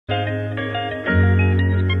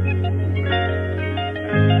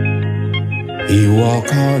Ìwọ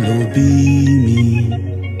kọ́ ló bí mi,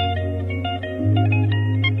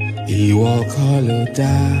 ìwọ kọ́ ló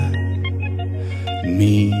dá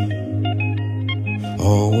mi,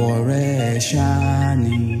 ọwọ́ rẹ̀ ṣáá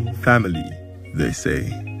ni. Family, they say,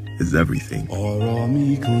 is everything. Ọ̀rọ̀ mi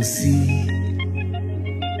kò sí.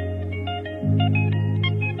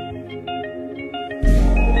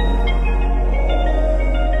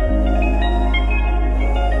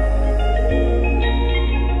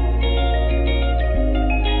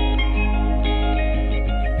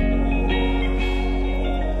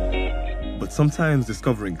 But sometimes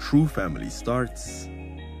discovering true family starts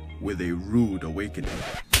with a rude awakening.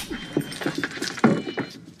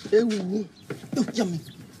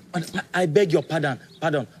 I beg your pardon,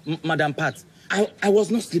 Madam Pat. I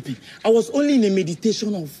was not sleeping. I was only in a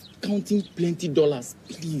meditation of counting plenty dollars.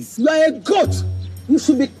 Please. You are a goat. You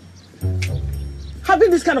should be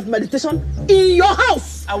having this kind of meditation in your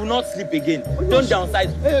house. I will not sleep again. Don't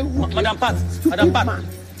downsize. Madam Pat. Madam Pat. Man.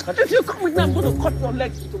 If you come with me, I'm going to cut your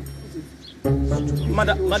legs.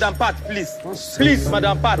 Madam Pat, please. Please,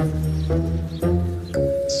 Madam Pat.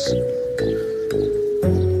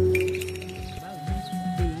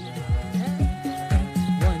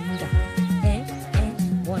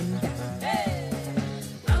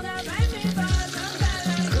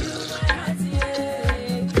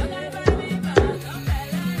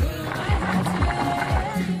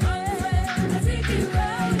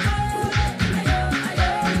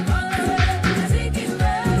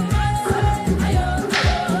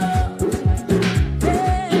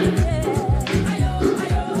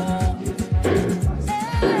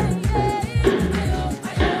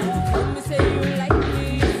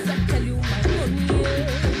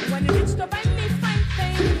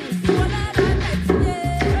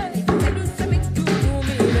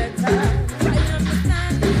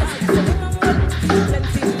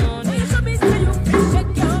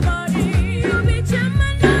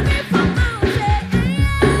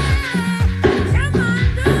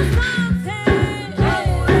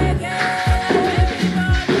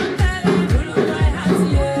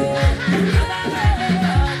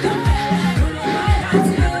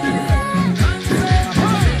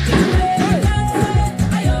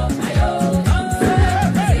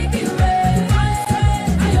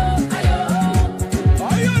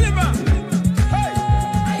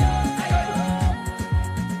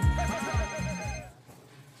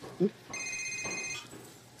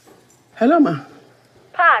 Hello, ma.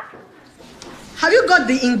 Pat, have you got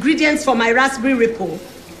the ingredients for my raspberry ripple?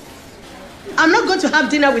 I'm not going to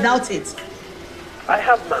have dinner without it. I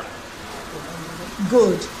have, ma.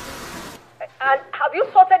 Good. And have you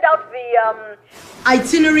sorted out the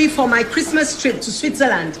itinerary for my Christmas trip to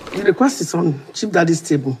Switzerland? The request is on Chief Daddy's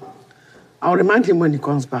table. I'll remind him when he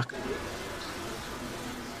comes back.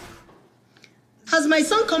 Has my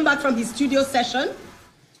son come back from his studio session?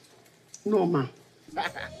 No, ma.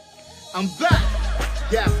 I'm back.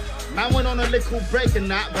 Yeah, man went on a little break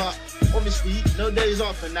and that, but obviously no days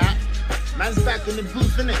off and that. Man's back in the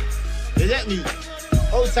booth, innit? You get me?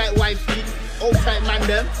 Old tight wifey, old tight man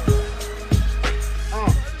them.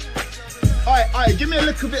 Alright, give me a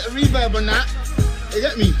little bit of reverb on that. You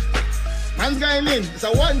get me? Man's going in. It's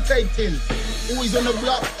a one-take thing. Always on the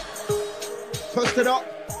block. Posted up.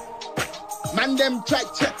 Man them try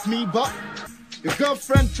check me, but your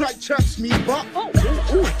girlfriend try checks me, but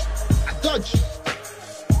I dodge.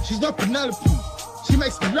 She's not Penelope. She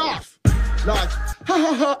makes me laugh. Like, ha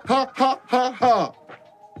ha ha ha ha ha ha.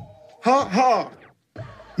 Ha ha.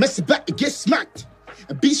 Mess about to get smacked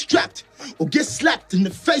and be strapped or get slapped in the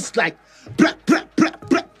face like brat brat brat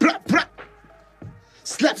brat brat brat.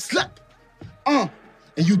 Slap slap. And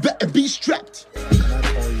you better be strapped.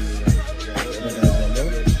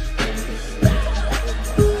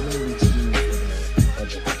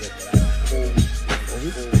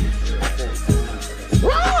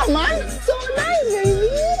 Wow, man! So nice, baby!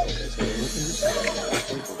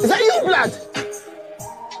 Is that you, blood?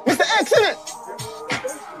 Mr. X, innit?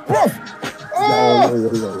 Prof!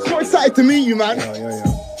 Oh! So excited to meet you, man.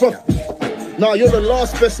 Prof. No, you're the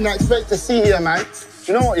last person I expect to see here, man.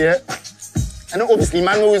 Do you know what, yeah? I know obviously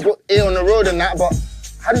man always got ear on the road and that, but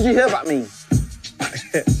how did you hear about me?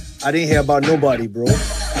 I didn't hear about nobody, bro.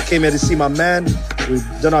 I came here to see my man. We've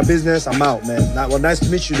done our business. I'm out, man. Well, nice to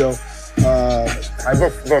meet you, though. Hey, bro.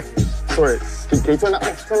 Sorry. Can you turn that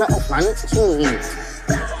off? Turn that off, man. It's all you.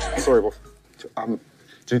 Sorry, bro.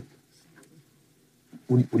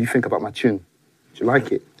 What do you think about my tune? Do you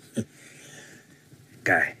like it?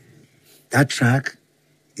 Guy, that track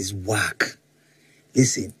is whack.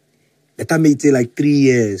 Listen, better may take like 3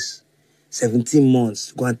 years, 17 months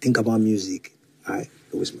to go and think about music. All right,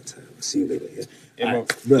 don't waste my time. See you later. Yeah, Yeah, bro.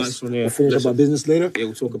 Bless. Nice one, yeah. We'll finish up our business later. Yeah,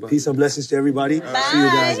 we'll talk about it. Peace and blessings to everybody. Bye. See you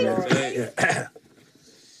guys, man. Yeah.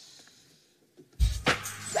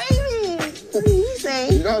 What are you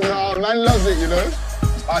saying? You don't know, man loves it, you know.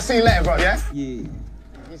 I'll see you later, bro, yeah? Yeah.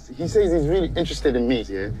 He says he's really interested in me,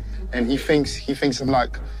 yeah? And he thinks I'm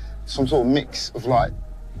like some sort of mix of like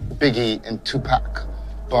Biggie and Tupac,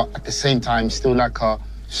 but at the same time still like a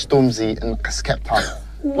Stormzy and like a Skepta.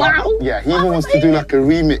 Wow. Like, yeah, he even wants to do like a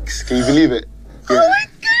remix. Can you believe it? Yeah. Oh my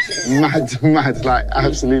goodness. Mad, like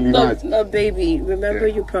absolutely mad. No, baby, remember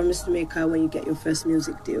you promised to make her when you get your first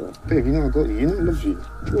music deal. Babe, you know I got you. You know I love you.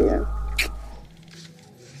 Yeah.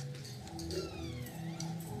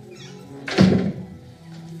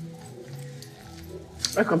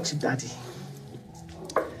 Welcome to Daddy.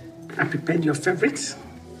 I prepared your favorites.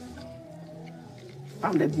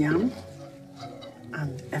 Pounded yam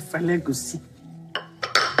and efele gosi.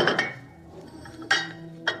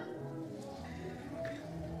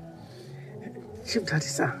 Chief Daddy,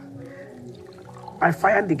 sir, I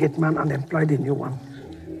fired the gate man and employed a new one.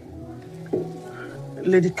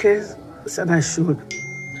 Lady K said I should.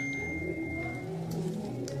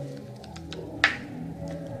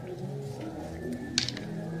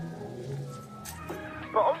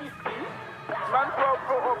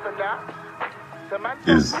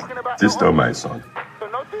 Is this not my son?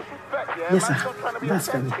 Yes, sir. That's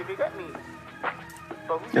funny.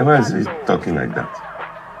 Yeah, why is he talking like that?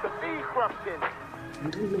 I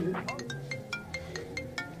don't know.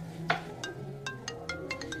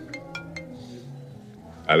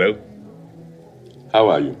 Hello? How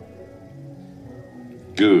are you?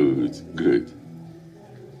 Good, good.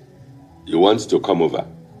 You want to come over?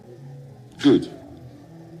 Good.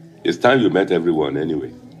 It's time you met everyone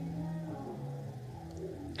anyway.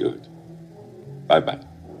 Good. Bye-bye.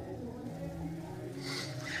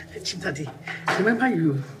 Chief Daddy, remember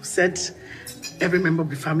you said every member of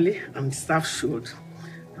the family and staff should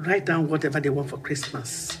write down whatever they want for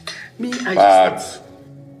Christmas. But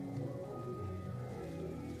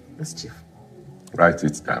Yes, Chief. write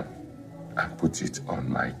it down and put it on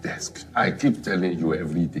my desk. I keep telling you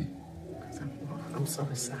every day. I'm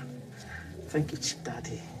sorry, sir. Thank you, Chief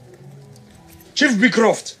Daddy. Chief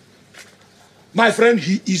Beecroft, my friend,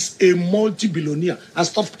 he is a multi-billionaire. And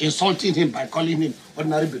stop insulting him by calling him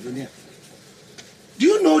ordinary billionaire. Do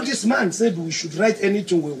you know this man said we should write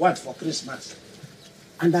anything we want for Christmas?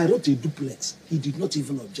 And I wrote a duplex. He did not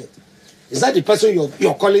even object. Is that the person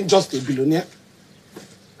you're calling just a billionaire?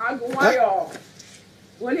 Huh?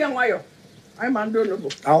 William Wayo. I'm Andrew.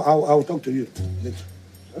 I'll talk to you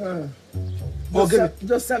later.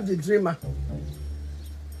 Joseph the Dreamer.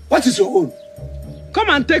 What is your own? Come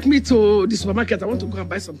and take me to the supermarket. I want to go and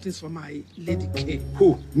buy some things for my Lady K.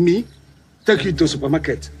 Who? Me? Take you to the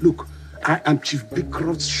supermarket. Look, I am Chief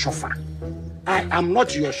Beecroft's chauffeur. I am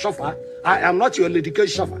not your chauffeur. I am not your Lady K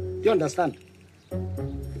chauffeur. Do you understand?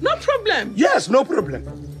 No problem. Yes, no problem.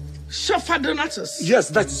 Chauffeur Donatus. Yes,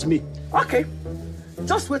 that is me. Okay.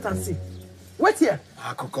 Just wait and see. Wait here.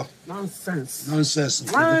 Coco. Nonsense. Nonsense.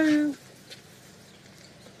 Why?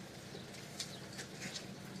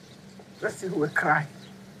 Let's see who will cry.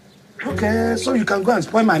 Okay, so you can go and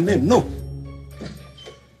spoil my name. No.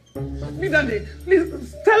 Daddy,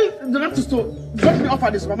 please tell Donatus to drop me off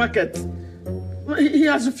at the supermarket. He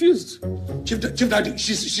has refused. Chief Daddy,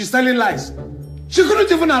 she's telling lies. She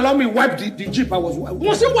couldn't even allow me wipe the jeep.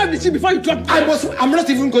 Must you wipe the jeep before you drop me off? I'm not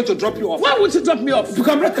even going to drop you off. Why would you drop me off? Because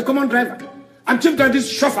I'm not a common driver. I'm Chief Daddy's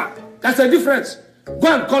chauffeur. That's the difference. Go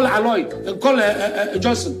and call Aloy and call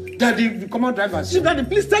Johnson. Daddy, the common driver. Chief Daddy,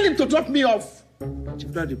 please tell him to drop me off.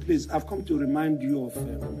 Chief Daddy, please, I've come to remind you of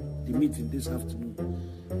the meeting this afternoon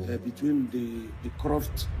between the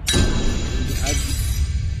Croft and the ID.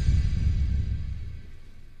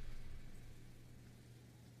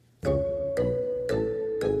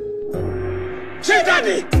 Chief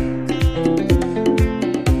Daddy!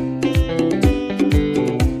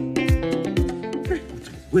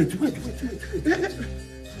 Wait.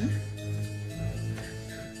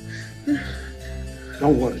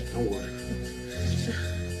 Don't worry.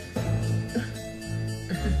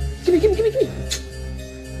 Give me.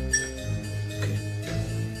 Okay.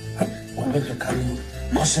 I'm going to carry you.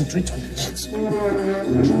 Concentrate on the legs.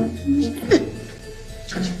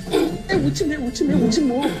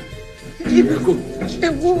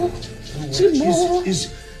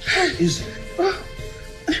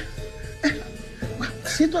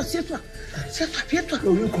 Sieds-toi.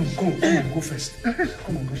 No, you come, go first.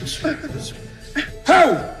 Come on, go this way. How?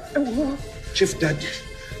 Chief Daddy.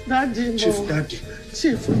 Chief Daddy.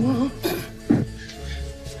 Chief, Mo.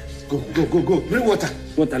 Go. Bring water.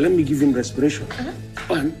 Let me give him respiration.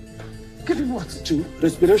 1, Give him what? 2.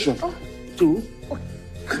 Respiration. 2.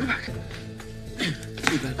 Come back.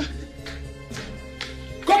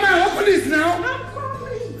 Come and open this now. I'm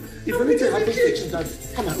coming. If anything happens to Chief Daddy,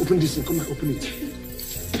 come and open this. Come and open it.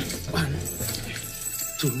 1,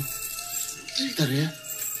 2, 3,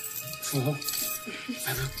 4,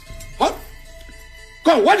 5. What?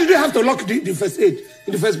 Come, why did you have to lock the first aid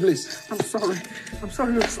in the first place? I'm sorry.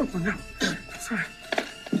 You're sober now. I'm sorry.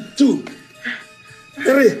 2,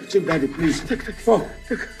 3. Chief Daddy, please. Take. 4.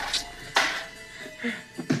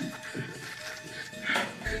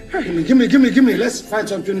 Give me. Let's find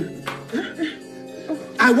something.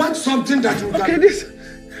 I want something that will... Okay, this.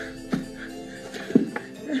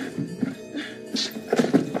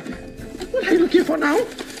 What are you looking for now?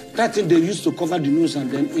 That thing they used to cover the nose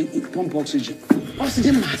and then it pump oxygen.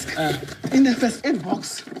 Oxygen mask? In the first aid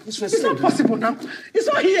box? It's not possible now. It's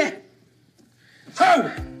not here.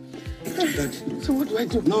 Oh! So what do I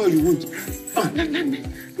do? No, you won't. Let me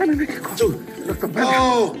make a call. 2. Dr. Bella.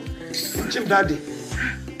 Oh! Chief Daddy.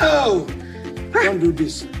 Oh! Don't do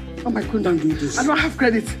this. Oh my goodness. Don't do this. I don't have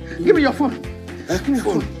credit. Give me your phone. Give me your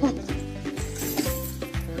phone.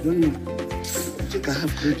 I don't know. I think I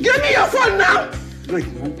have credit. Give me your phone now! Right,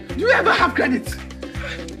 man. Do you ever have credit?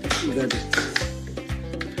 Chief Daddy.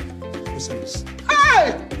 No service. Hey!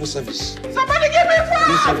 No service. Somebody give me phone!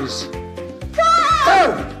 No service.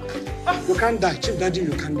 Phone! Oh! You can't die. Chief Daddy,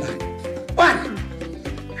 you can't die.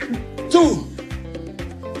 1, 2,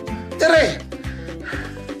 3,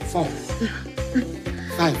 4,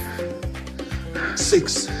 5,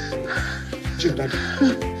 6. Chief Daddy.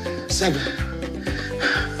 7,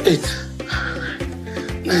 8,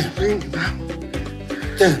 9,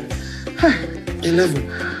 10, 11.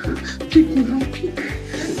 Pick now, pick.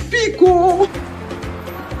 Pick, oh!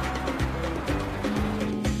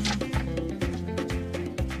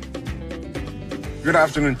 Good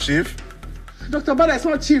afternoon, Chief. Dr. Bada, it's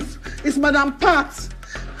not Chief. It's Madam Pat.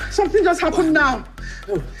 Something just happened now.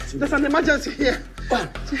 There's an emergency here.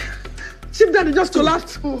 Chief Daddy just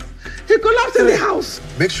collapsed. Oh, he collapsed in the house.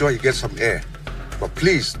 Make sure you get some air. But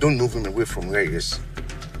please don't move him away from where he is.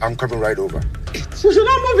 I'm coming right over. We should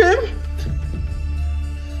not move him.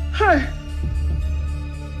 Hi.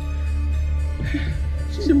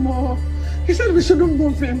 Jimo, he said we shouldn't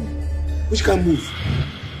move him. Which can move?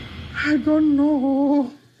 I don't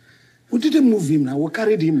know. We didn't move him now. We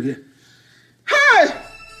carried him here. Hey!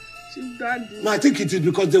 Chief Daddy. No, I think it is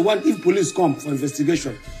because they want, if police come for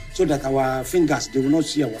investigation, so that our fingers, they will not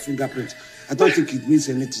see our fingerprint. I don't think it means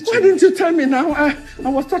anything. Why didn't you tell me now? I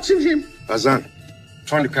was touching him. Azan,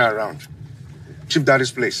 turn the car around. Chief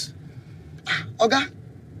Daddy's place. Oga,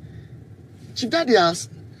 Chief Daddy house.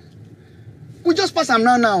 We just pass him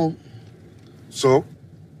now. So?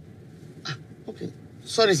 Okay.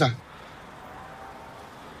 Sorry, sir.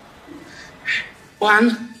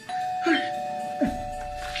 1.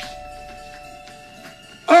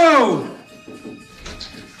 Oh!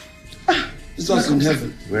 Jesus in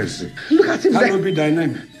heaven. Where is he? Look at him there. Hallowed be thy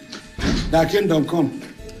name. Thy kingdom come.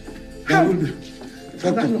 Thy will be.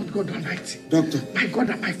 Doctor. Lord God Almighty. Doctor. My God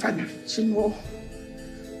and my Father. Chimo.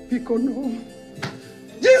 Pico no.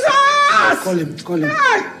 Jesus! Call him.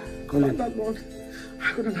 Hey! Call him. Father, Lord.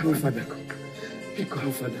 I couldn't have No, Father. Pico.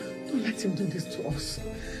 No, Father. Don't let him do this to us.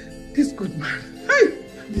 This good man. Hey!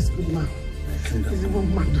 This good man. He's a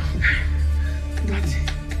wrong man.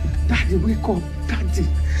 Daddy, wake up. Daddy.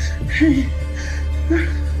 Hey.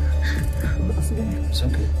 It's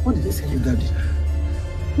okay. What did he say? Daddy.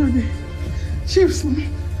 Daddy. Chief.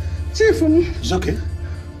 It's okay.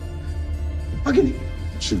 Agini.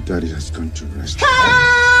 Chief Daddy has gone to rest.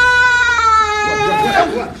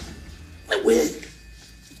 Wait.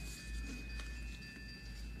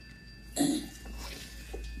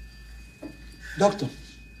 Doctor,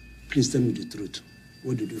 please tell me the truth.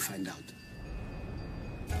 What did you find out?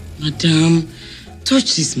 Madam,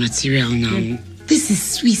 touch this material now. This is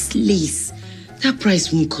Swiss lace. That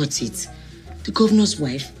price won't cut it. The governor's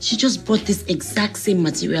wife, she just bought this exact same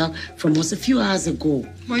material from us a few hours ago.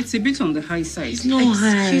 Well, it's a bit on the high side. It's not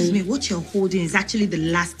high. Excuse me, what you're holding is actually the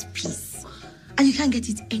last piece. And you can't get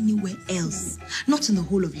it anywhere else. Not in the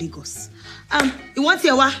whole of Lagos. You want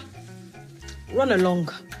Yawa? Run along.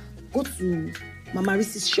 Go to Mama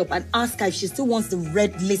Risi's shop and ask her if she still wants the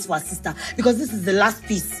red lace for her sister. Because this is the last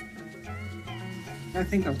piece. I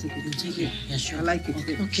think I'll take it. Take it. Yeah, sure. I like it.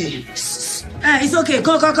 Okay. It's okay.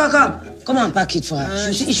 Come. Come on, pack it for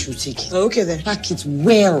her. She should take it. Okay then. Pack it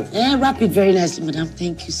well. Wrap it very nicely, madam.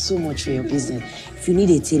 Thank you so much for your business. If you need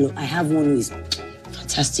a tailor, I have one who is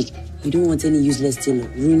fantastic. You don't want any useless tailor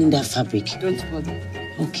ruining that fabric. Don't bother.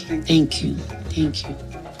 Okay. Thank you.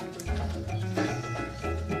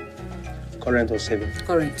 Current or saving?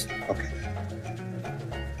 Current. Okay.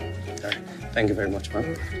 All right. Thank you very much,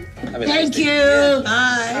 ma'am. Have a nice Thank day. you.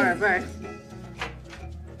 Bye. All right, bye.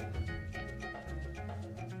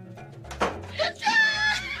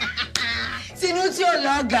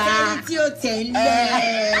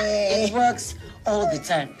 It works all the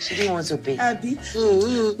time. She didn't want to pay. Abby.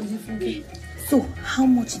 So, how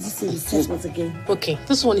much did you say the set was again? Okay,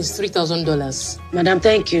 this one is $3,000. Madam,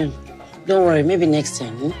 thank you. Don't worry, maybe next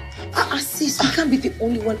time. Sis, we can't be the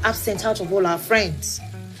only one absent out of all our friends.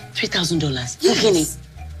 $3,000. Yes.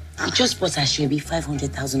 He just bought a shabby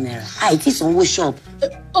 500,000 naira. It is on shop.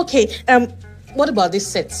 Okay, what about this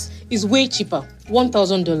set? It's way cheaper,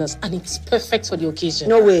 $1,000, and it's perfect for the occasion.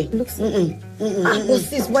 No way.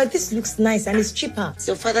 Sis, why this looks nice and it's cheaper?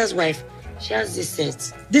 Your father's wife, she has this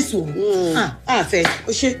set. This one? Fair.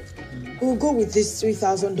 Oshe, we'll go with this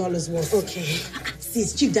 $3,000 worth. Okay.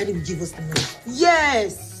 Sis, Chief Daddy will give us the money.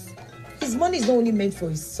 Yes! His money is not only meant for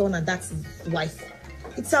his son and that's his wife.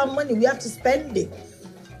 It's our money, we have to spend it.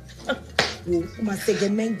 What's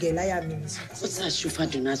that Shufa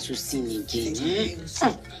Donato sing again?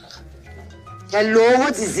 Hello,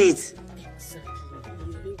 what is it?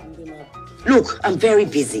 Look, I'm very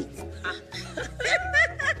busy.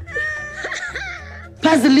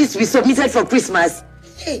 Pass the list we submitted for Christmas.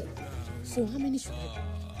 Hey, so how many should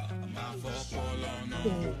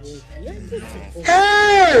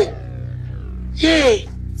Hey! Hey!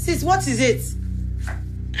 Sis, what is it?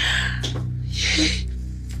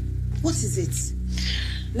 What is it?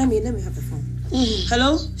 Let me have the phone.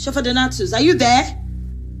 Hello? Chauffeur Donatus, are you there?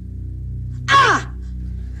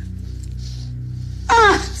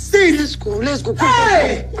 Sis! Let's go.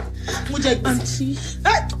 Hey! Auntie.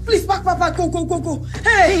 Hey, please, back, go.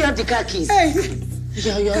 Hey! You have the car keys. Hey!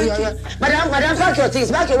 Yeah. Madam, pack your things.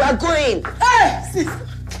 Back, we are going. Hey! Sis!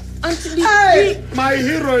 Auntie, hey! My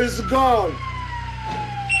hero is gone.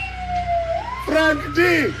 Frank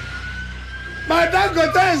D. My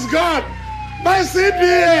Dangote is gone. My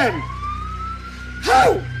CBN.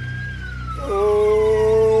 How?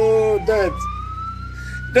 Oh,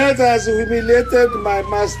 that has humiliated my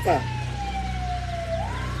master.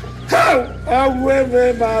 How?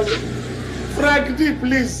 Frank D,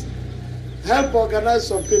 please help organize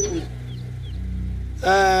some people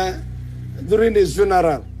during his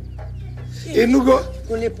funeral. Inugo.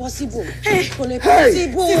 Possible. Hey! I will talk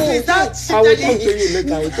to you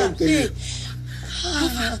later. I will talk to you.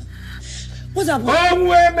 What's happened?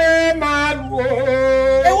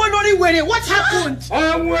 What happened?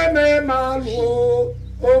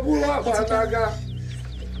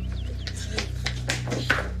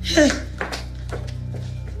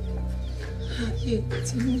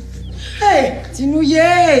 Hey, Tinu,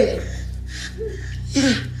 yay!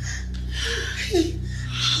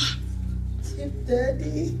 Chief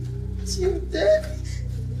Daddy.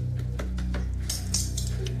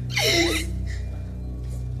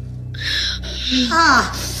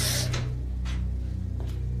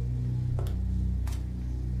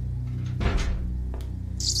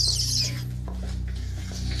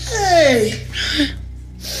 Hey.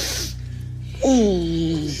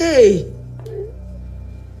 Hey.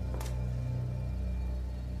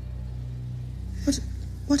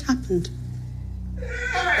 What happened?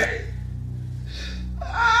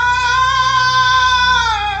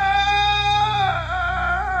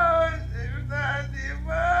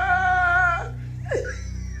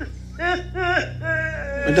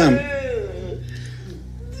 Madam,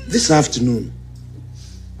 this afternoon,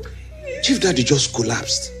 Chief Daddy just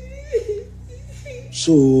collapsed.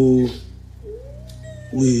 So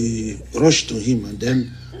we rushed to him and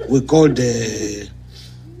then we called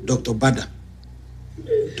Dr. Bada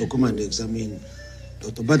to come and examine.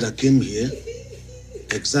 Dr. Bada came here,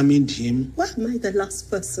 examined him. Why am I the last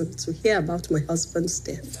person to hear about my husband's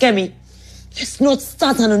death? Kemi, let's not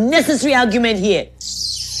start an unnecessary argument here.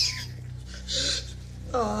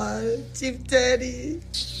 Oh, Chief Daddy.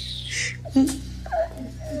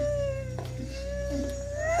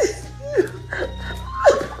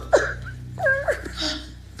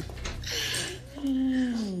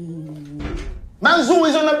 Manzou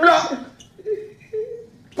is on the block.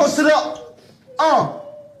 Post it up.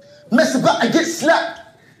 Mess about and get slapped.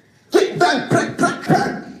 Get bang, crack.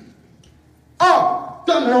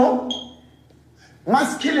 Don't know.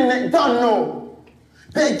 Man's killing it, don't know.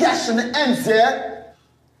 Big gash on the ends, yeah?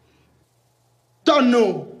 Don't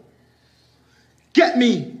know. Get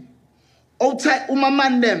me. All tight, all my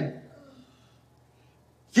man them.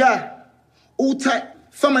 Yeah. All tight,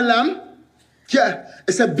 family lamb. Yeah,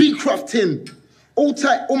 it's a B-craft thing. All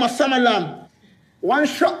tight, all my family lamb. One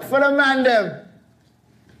shot for the man them.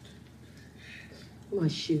 My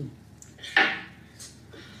shoe.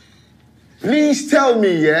 Please tell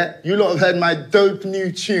me, yeah, you lot have heard my dope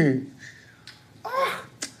new tune. Oh,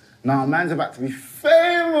 now, man's about to be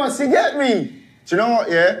famous, you get me? Do you know what,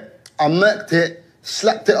 yeah? I murked it,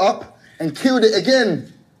 slapped it up, and killed it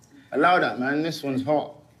again. Allow that, man. This one's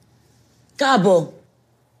hot. Cabo,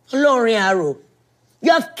 Lauren Arrow,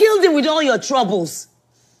 you have killed him with all your troubles.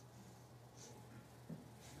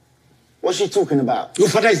 What's she talking about? Your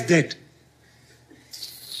father is dead.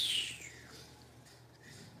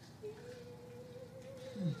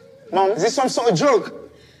 Mom, is this some sort of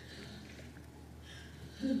joke?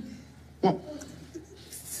 Mom.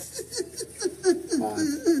 Oh.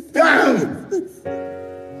 Damn!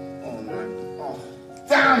 Oh, man. Oh,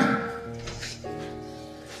 damn!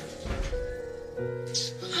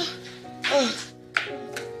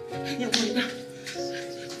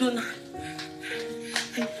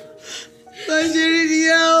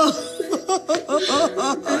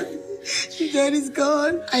 Dad is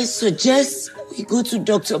gone. I suggest we go to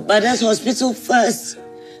Dr. Bada's hospital first.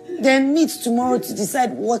 Then meet tomorrow to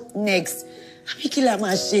decide what next. Abikila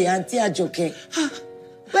Mashe, Auntie Ajoke.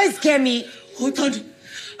 Where's Kemi? Hold on.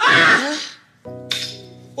 Ah!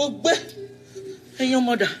 Ogbe. Hey, your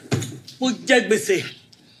mother. Mo jẹ gbèsè.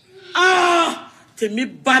 Ah! Tèmi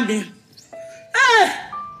bá mi. Eh!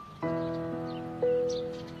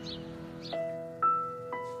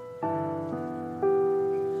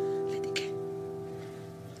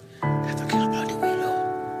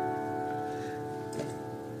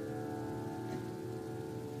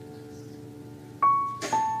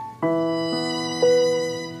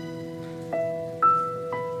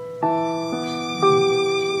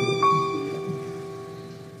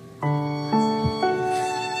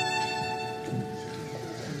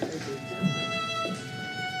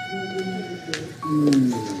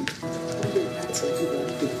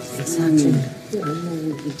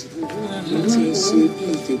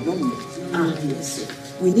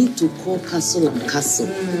 We need to call Castle and Castle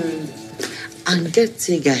and get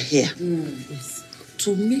Tega here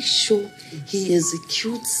to make sure he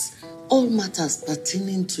executes all matters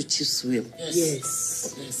pertaining to Chief's will.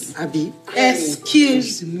 Yes. Abi?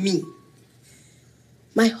 Excuse me.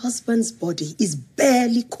 My husband's body is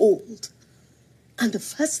barely cold. And the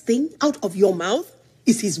first thing out of your mouth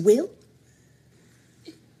is his will?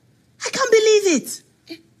 I can't believe it.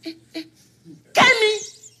 Kẹ́mi,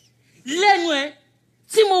 lẹ́nu ẹ,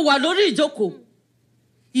 tí mo wà lórí ìjókòó,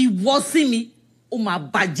 ìwọ sí mi, ó máa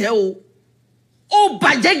bàjẹ́ o. Ó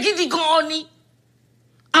bàjẹ́ gidi gan-an ni.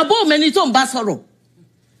 Àbó mẹ́ni tó ń bá sọ̀rọ̀.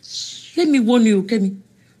 Let me warn you, Kẹ́mi,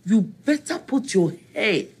 you better put your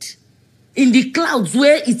head in the clouds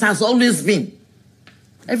where it has always been.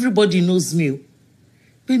 Everybody knows me.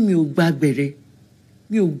 Pé mi ò gbàgbẹ̀rẹ̀,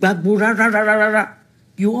 mi ò gbàgbó rárá.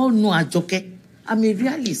 You all know Ajoke. I'm a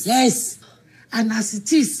realist. Yes. And as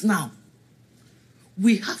it is now,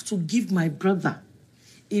 we have to give my brother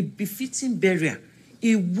a befitting burial,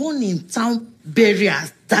 a one-in-town burial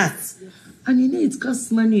at that. And you know it costs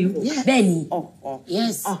money. Yeah. Benny.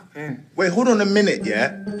 Yes. Wait, hold on a minute,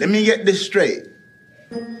 yeah? Let me get this straight.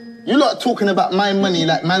 You lot are talking about my money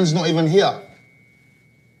like man's not even here.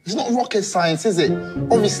 It's not rocket science, is it?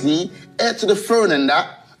 Obviously, heir to the throne and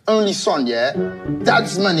that, only son, yeah?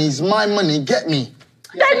 Dad's money is my money, get me.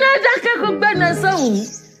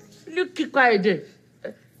 Look, keep quiet there.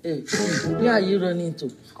 Where are you running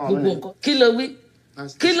to? Kilo we.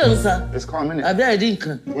 Kilo, sir. Let's calm a minute. I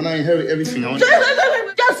didn't. When I inherit everything, I want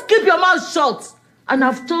Just keep your mouth shut. And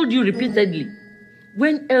I've told you repeatedly,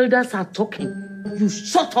 when elders are talking, you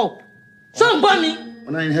shut up. Somebody.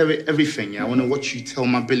 When I inherit everything, yeah, I want to watch you tell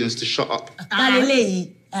my billions to shut up.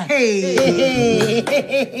 Hey.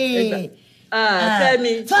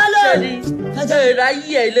 Fẹ́mi. Follow.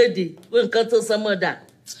 Ráyé lady. When nǹkan tó sọmọ dà.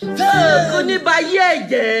 Kò ní ba yé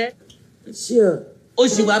ẹ̀jẹ̀. Sure. Ó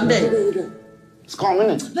sì wà ńbẹ̀. It's calm,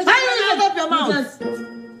 innit? Hey, shut up your mouth.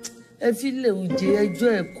 Ẹ fi lè ǹjẹ́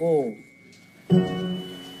ẹjọ́ ẹ̀kọ́.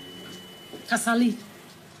 Kasali,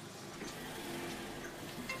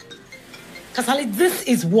 this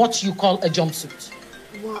is what you call a jumpsuit.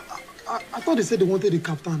 Well, I thought they said they wanted a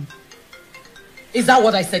kaftan. Is that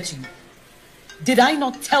what I said to you? Did I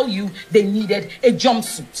not tell you they needed a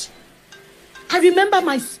jumpsuit? I remember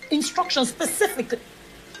my instructions specifically.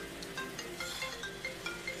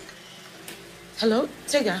 Hello,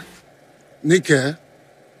 Tega. Nika.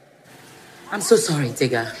 I'm so sorry,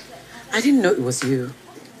 Tega. I didn't know it was you.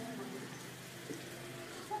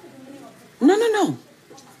 No.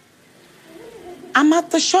 I'm at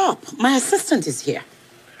the shop. My assistant is here.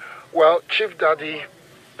 Well, Chief Daddy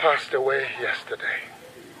passed away yesterday.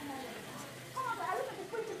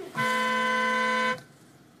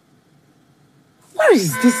 Where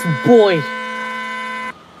is this boy?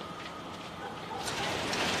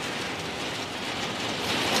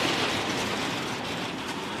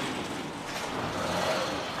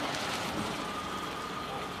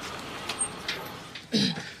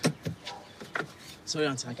 Sorry,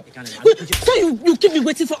 Auntie, I can't. So you keep me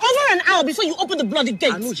waiting for over an hour before you open the bloody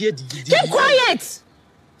gate. I know here. Keep quiet!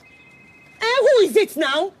 Who is it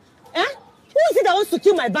now? Who is it that wants to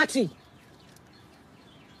kill my battery?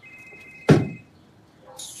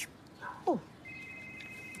 Oh.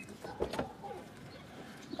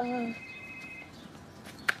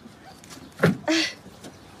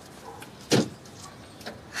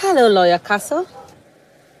 Hello, Lawyer Castle.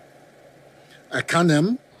 I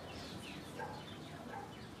can't.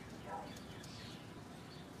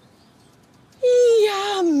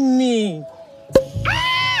 Yummy.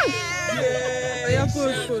 Yeah,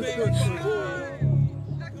 good.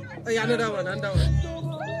 Oh, yeah, another one.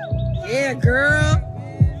 Yeah, girl.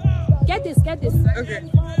 Get this. Okay.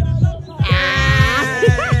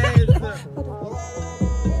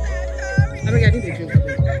 I need a drink.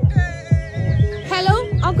 Hello,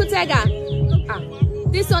 Uncle Tega.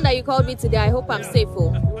 This one that you called me today, I hope I'm safe.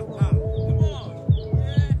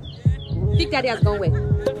 Big Daddy has gone where?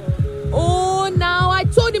 Oh, now I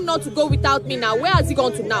told him not to go without me now. Where has he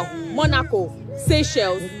gone to now? Monaco,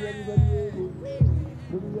 Seychelles.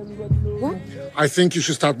 What? I think you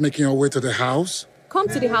should start making your way to the house. Come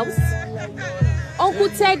to the house. Uncle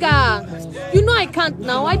Tega, you know I can't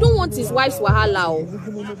now. I don't want his wife's wahala.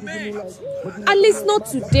 At least not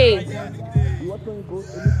today.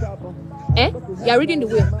 You're reading the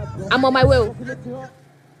will. I'm on my way.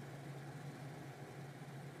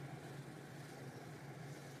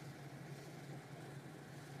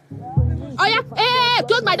 Oh yeah, hey,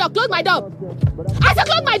 close my door. I said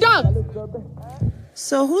close my door.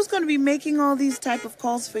 So who's going to be making all these type of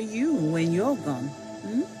calls for you when you're gone?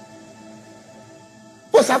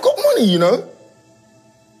 Boss, I've got money, you know.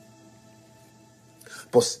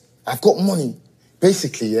 Boss, I've got money.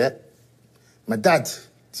 Basically, yeah, my dad,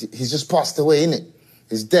 he's just passed away, innit?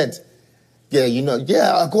 He's dead. Yeah, you know,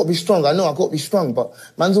 I got to be strong. I know I got to be strong, but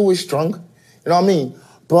man's always strong. You know what I mean?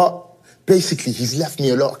 But basically, he's left me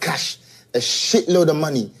a lot of cash, a shitload of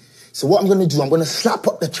money. So what I'm going to do, I'm going to slap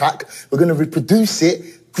up the track. We're going to reproduce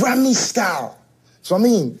it Grammy style. So I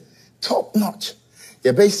mean, top notch.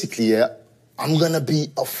 Yeah, basically, yeah, I'm going to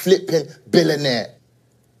be a flipping billionaire.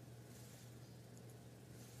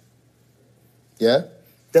 Yeah,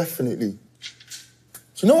 definitely.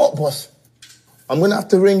 So you know what, boss? I'm going to have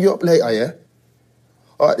to ring you up later, yeah?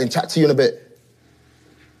 All right, then chat to you in a bit.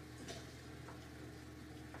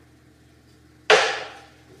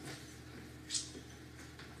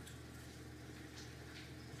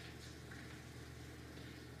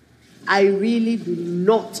 I really do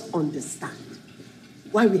not understand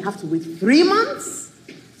why we have to wait 3 months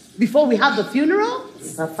before we have the funeral.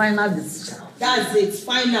 It's a final decision. That's it,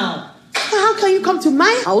 final. How can you come to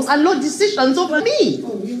my house and lord decisions over me?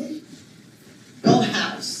 Oh, really? Your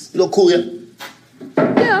house. You look cool, yeah?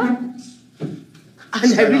 Yeah.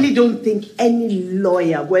 And I really don't think any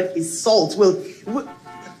lawyer worth his salt will...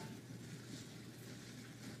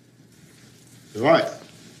 You're right.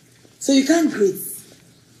 So you can't greet.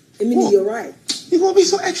 I mean, you're right. You gotta be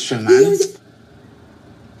so extra, man.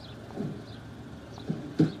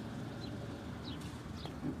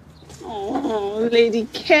 Oh, Lady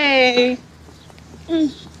K.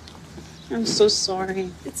 I'm so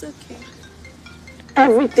sorry. It's okay.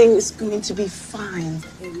 Everything is going to be fine.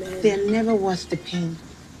 Amen. They're never worth the pain.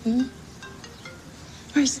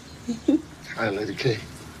 Where's... Hi, Lady K.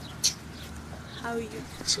 How are you?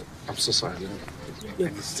 I'm so sorry. I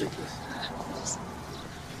need to take this.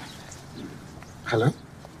 Hello?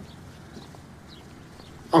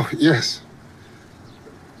 Oh, yes.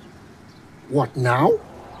 What, now?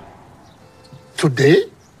 Today?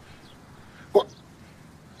 What?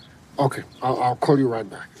 Okay, I'll call you right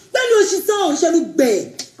back.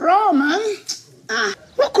 Bro, man.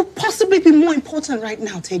 What could possibly be more important right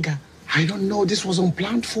now, Tega? I don't know. This was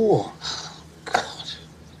unplanned for. God.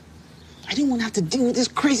 I didn't want to have to deal with this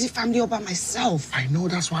crazy family all by myself. I know,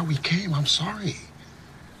 that's why we came. I'm sorry.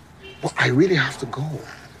 But I really have to go.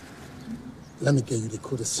 Let me get you the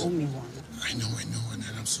codicil. Owe me one. I know, and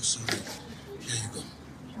I'm so sorry. Here you go.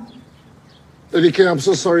 Lady K, I'm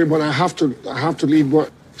so sorry, but I have to leave,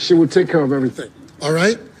 but she will take care of everything. All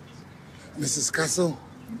right? Mrs. Castle,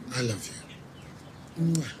 I love you.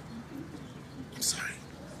 Mwah. I'm sorry.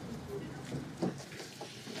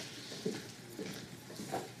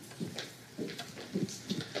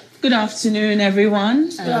 Good afternoon, everyone.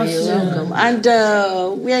 Good afternoon. And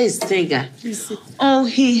where is Tega? Oh,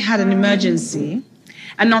 he had an emergency.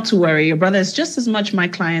 And not to worry, your brother is just as much my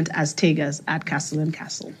client as Tega's at Castle &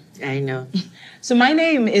 Castle. I know. So my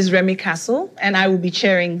name is Remy Castle, and I will be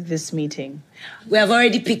chairing this meeting. We have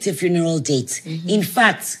already picked a funeral date. In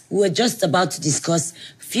fact, we were just about to discuss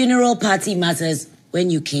funeral party matters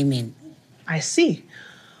when you came in. I see.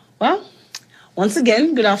 Well, once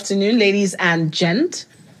again, good afternoon, ladies and gent.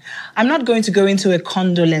 I'm not going to go into a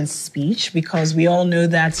condolence speech because we all know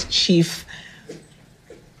that Chief...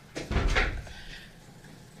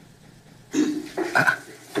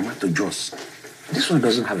 Tomato juice. This one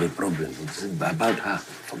doesn't have a problem. It's about her.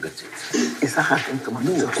 Forget it. It's a her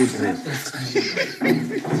tomato juice.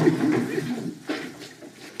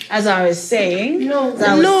 As I was saying... No,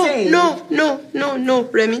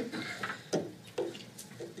 Remy.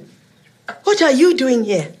 What are you doing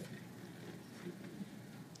here?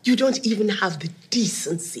 You don't even have the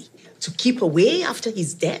decency to keep away after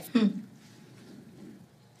his death.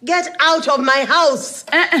 Get out of my house.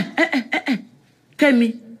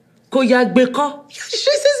 Kemi, Koyagbeko. She's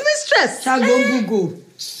his mistress. Chagobugo.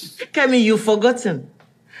 Kemi, you've forgotten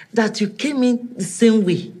that you came in the same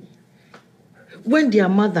way when their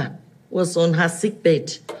mother was on her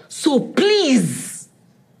sickbed. So please.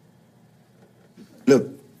 Look,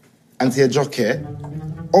 Auntie Ajoke,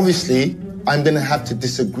 obviously, I'm going to have to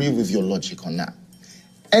disagree with your logic on that.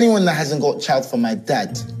 Anyone that hasn't got child from my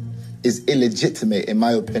dad is illegitimate, in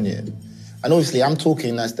my opinion. And obviously, I'm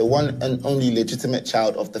talking as the one and only legitimate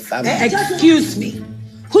child of the family. Excuse me.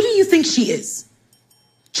 Who do you think she is?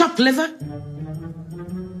 Chopped liver?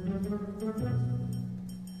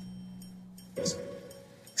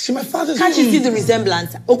 She my father's... Can't you see the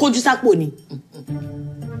resemblance? Okojusakponi.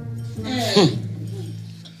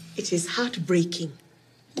 It is heartbreaking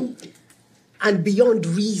and beyond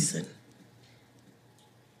reason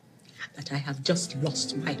that I have just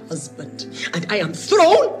lost my husband and I am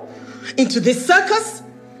thrown into this circus.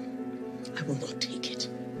 I will not take it.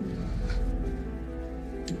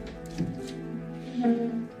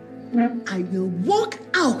 I will walk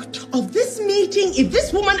out of this meeting if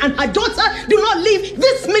this woman and her daughter do not leave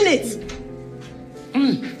this minute.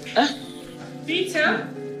 Peter?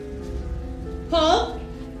 Paul?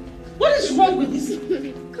 What is wrong with this?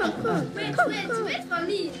 Come. Wait for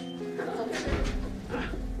me.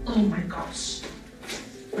 Oh my gosh.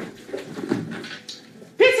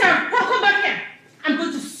 Peter, come back here. I'm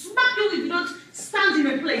going to smack you if you don't stand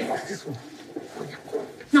in a place.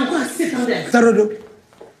 Now go and sit down there. Sarodo,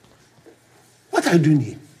 what are you doing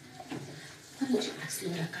here? Why don't you ask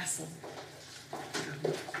Laura Castle?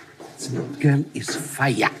 This girl is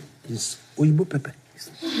fire. It's Oyibo pepper.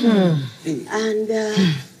 Hey. And,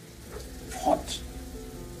 What?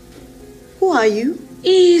 who are you?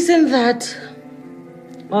 Isn't that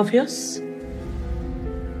obvious?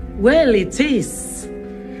 Well, it is.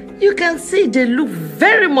 You can see they look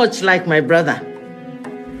very much like my brother.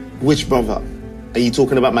 Which brother? Are you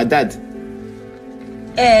talking about my dad?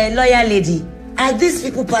 Lawyer lady, are these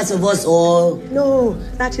people part of us or... No,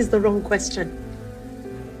 that is the wrong question.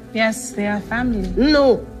 Yes, they are family.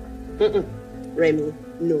 No. Remy,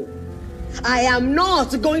 no. I am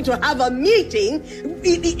not going to have a meeting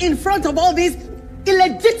in front of all these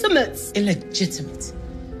illegitimates. Illegitimate?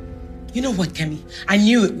 You know what, Kemi? I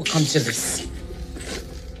knew it would come to this.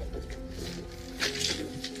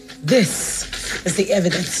 This is the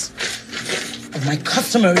evidence of my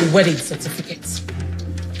customary wedding certificate.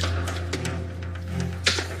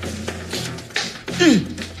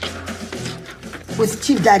 With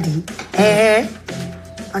Chief Daddy?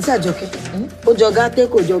 Auntie Ajoke, Ojogate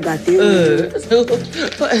ko jogate.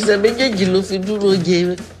 Ẹsẹ̀ méjèèjì ló fi dúró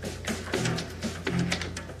jẹ.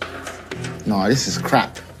 No, this is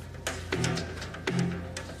crap.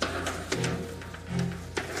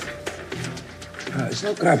 It's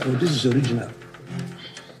not crap, this is original.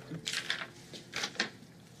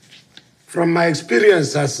 From my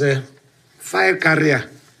experience as a fire carrier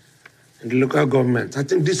in the local government, I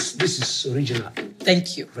think this is original.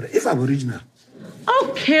 Thank you. But if I'm original,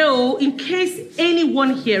 Okay, in case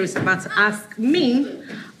anyone here is about to ask me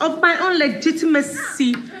of my own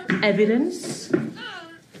legitimacy evidence.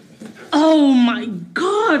 Oh my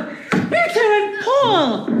God! Peter and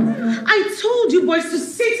Paul! I told you boys to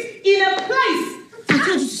sit in a place. I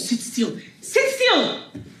told you to sit still. Sit still!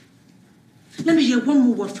 Let me hear one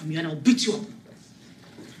more word from you and I'll beat you up.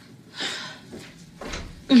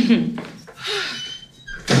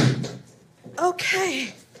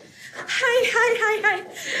 Okay. Hi.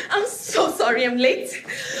 I'm so sorry I'm late.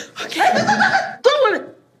 Okay.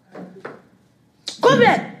 Go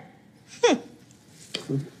back.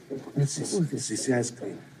 this is ice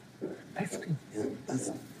cream. Ice cream. Yeah,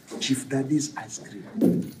 that's Chief Daddy's ice cream.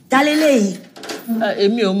 Dalele.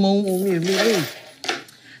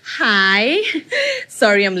 Hi.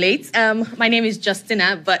 Sorry I'm late. My name is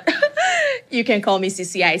Justina, but you can call me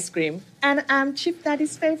Sissy Ice Cream. And I'm Chief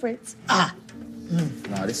Daddy's favorite. Nah,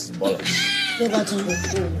 this is bollocks.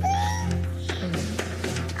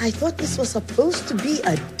 I thought this was supposed to be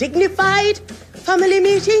a dignified family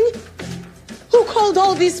meeting. Who called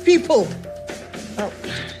all these people? Oh,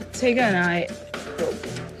 Tega and I,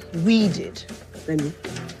 we did. Remy.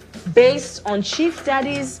 Based on Chief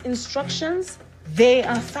Daddy's instructions, they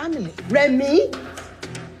are family. Remy?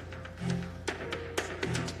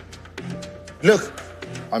 Look,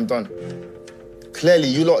 I'm done. Clearly,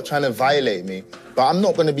 you lot are trying to violate me, but I'm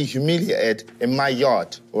not going to be humiliated in my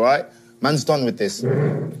yard, all right? Man's done with this.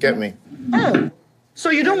 Get me? Oh, so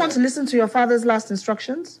you don't want to listen to your father's last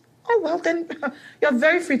instructions? Oh, well, then you're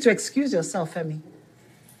very free to excuse yourself, Femi.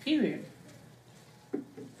 Period.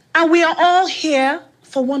 And we are all here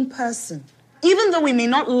for one person. Even though we may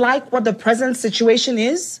not like what the present situation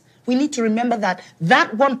is, we need to remember that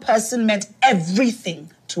that one person meant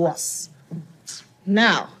everything to us.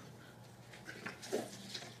 Now,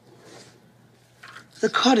 the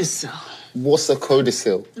codicil. What's a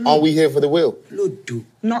codicil? Are we here for the will?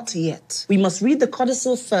 Not yet. We must read the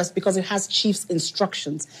codicil first because it has Chief's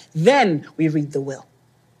instructions. Then we read the will.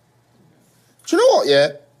 Do you know what,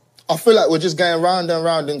 yeah? I feel like we're just going round and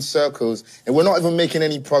round in circles and we're not even making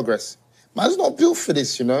any progress. Man's not built for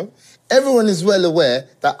this, you know? Everyone is well aware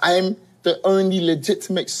that I'm the only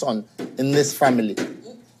legitimate son in this family.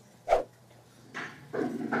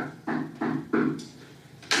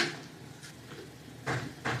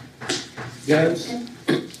 Girls. I'm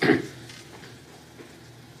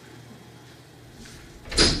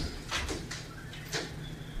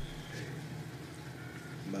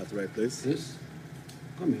at the right place? Yes.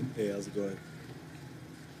 Come in. Hey, how's it going?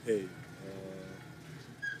 Hey,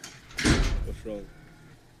 what's wrong?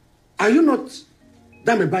 Are you not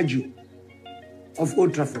Dame Baju of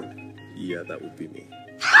Old Trafford? Yeah, that would be me.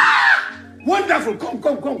 Wonderful. Come.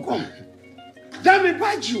 Dame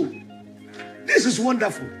Baju. This is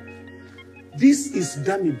wonderful. This is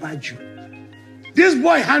Dame Baju. This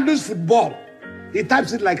boy handles football. He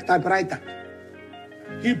types it like typewriter.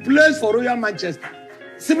 He plays for Royal Manchester.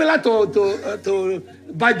 Similar to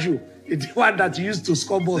Baju, the one that you used to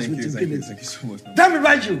score balls with his Guinness. Thank you so much. Dame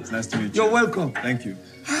Baju. It's nice to meet you. You're welcome. Thank you.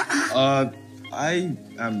 I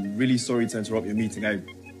am really sorry to interrupt your meeting. I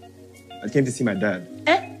came to see my dad.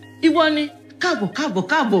 Ìwọ ni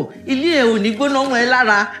káàbọ̀. Ilé ẹ̀ ò ní gbóná mọ́ ẹ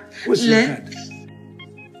lára. What's your dad?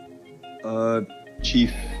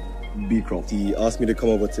 Chief Beecroft. He asked me to come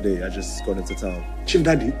over today. I just got into town. Chief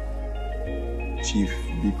Daddy? Chief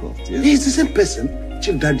Beecroft, yes. He's the same person,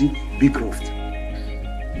 Chief Daddy Beecroft.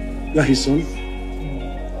 You are his son?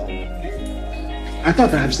 I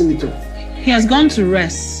thought I have seen it all. He has gone to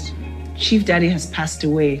rest. Chief Daddy has passed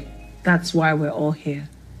away. That's why we're all here.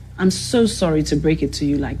 I'm so sorry to break it to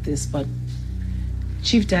you like this, but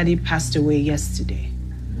Chief Daddy passed away yesterday.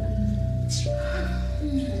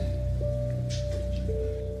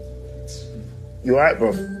 You alright,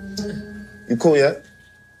 bro? You cool, yeah?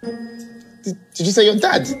 Did you say your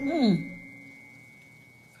dad?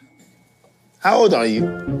 How old are you?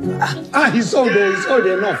 He's old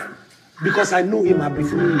enough. Because I know him, I've been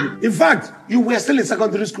following you. In fact, you were still in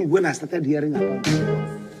secondary school when I started hearing about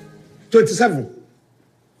you. 27.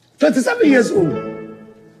 27 years old.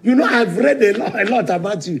 You know, I've read a lot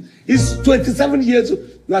about you. He's 27 years old.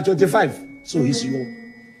 You are 25. So he's your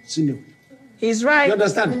senior. He's right. You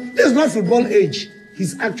understand? This is not football age.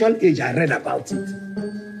 His actual age, I read about it.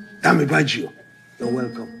 Dame Baju, you're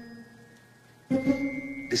welcome.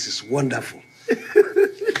 This is wonderful.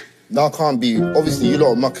 That can't be. Obviously, you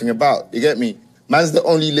lot are mucking about. You get me? Man's the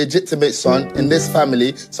only legitimate son in this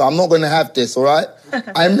family, so I'm not going to have this, all right?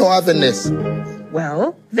 I'm not having this.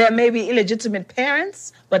 Well, there may be illegitimate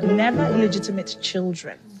parents, but never illegitimate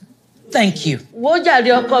children. Thank you.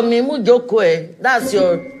 That's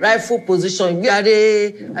your rightful position. Go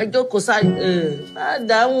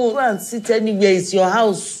and sit anywhere. It's your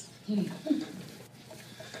house.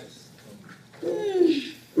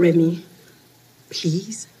 Remy,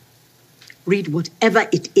 please, read whatever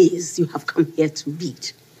it is you have come here to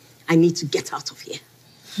read. I need to get out of here.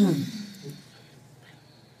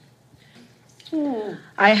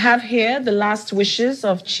 I have here the last wishes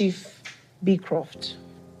of Chief Beecroft.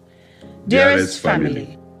 Dearest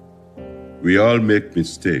family, we all make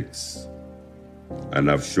mistakes, and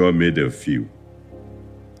I've sure made a few.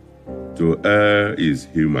 To err is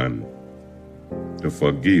human, to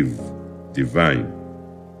forgive, divine.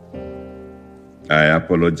 I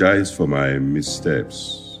apologize for my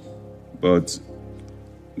missteps, but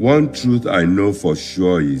One truth I know for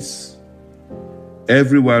sure is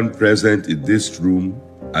everyone present in this room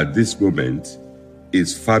at this moment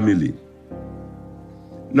is family.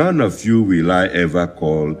 None of you will I ever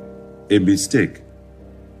call a mistake.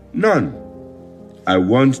 None. I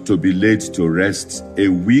want to be laid to rest a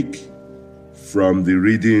week from the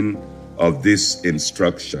reading of this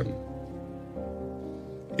instruction.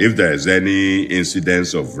 If there is any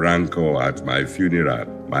incidence of rancor at my funeral,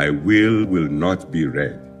 my will not be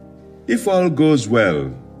read. If all goes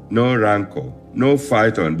well, no rancor, no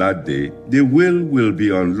fight on that day, the will be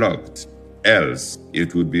unlocked. Else,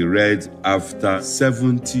 it would be read after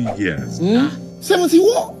 70 years. 70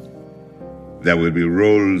 what? There will be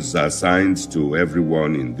roles assigned to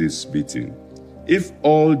everyone in this meeting. If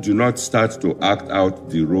all do not start to act out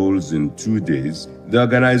the roles in 2 days, the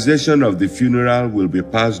organization of the funeral will be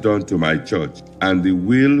passed on to my church, and the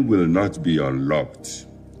will not be unlocked.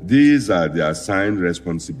 These are the assigned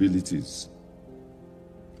responsibilities.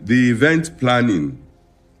 The event planning,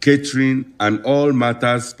 catering, and all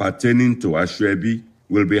matters pertaining to Ashwebi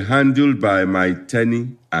will be handled by my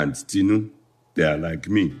Tenny and Tinu. They are like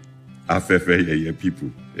me, Afefeyeye people.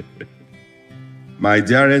 My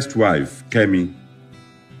dearest wife, Kemi,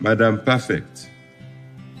 Madam Perfect,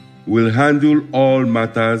 will handle all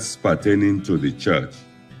matters pertaining to the church.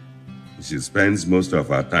 She spends most of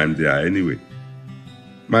her time there anyway.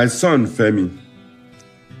 My son, Femi,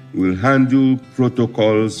 will handle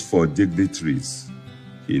protocols for dignitaries.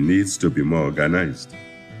 He needs to be more organized.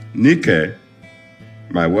 Nike,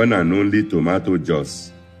 my one and only tomato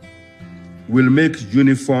juice, will make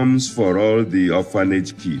uniforms for all the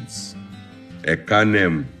orphanage kids.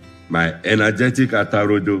 Ekanem, my energetic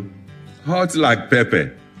Atarodo, hot like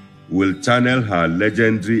pepper, will channel her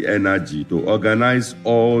legendary energy to organize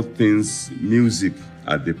all things music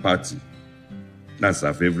at the party. That's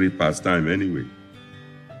her favorite pastime anyway.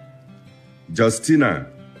 Justina,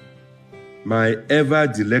 my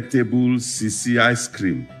ever-delectable CC ice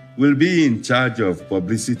cream, will be in charge of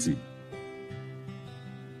publicity.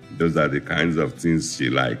 Those are the kinds of things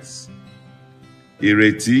she likes.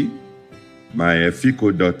 Ireti, my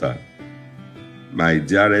Efiko daughter, my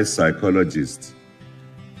dearest psychologist,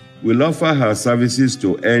 will offer her services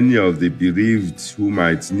to any of the bereaved who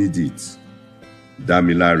might need it.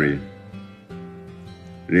 Damilare,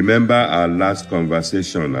 remember our last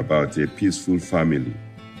conversation about a peaceful family.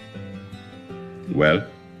 Well,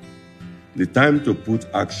 the time to put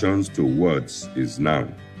actions to words is now.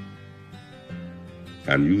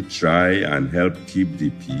 Can you try and help keep the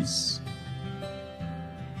peace?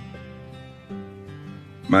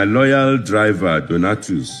 My loyal driver,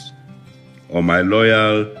 Donatus, or my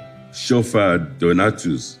loyal chauffeur,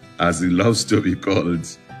 Donatus, as he loves to be called,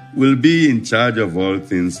 will be in charge of all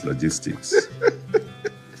things logistics.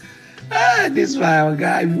 This my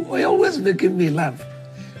guy, he always making me laugh.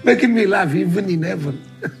 Making me laugh even in heaven.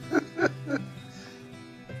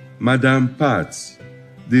 Madam Pat,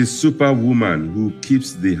 the superwoman who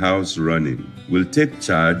keeps the house running, will take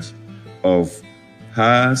charge of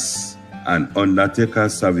hearse and undertaker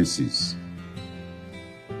services.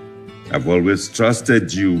 I've always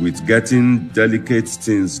trusted you with getting delicate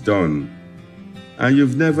things done, and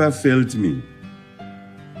you've never failed me.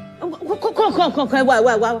 Come.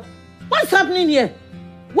 Why? What's happening here?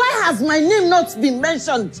 Why has my name not been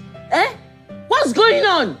mentioned? Eh? What's going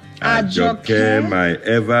on? Ajoke, my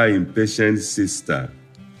ever-impatient sister.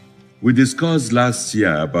 We discussed last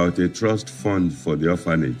year about a trust fund for the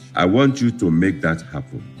orphanage. I want you to make that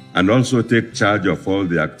happen. And also take charge of all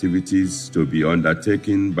the activities to be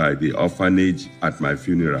undertaken by the orphanage at my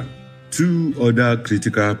funeral. 2 other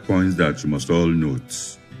critical points that you must all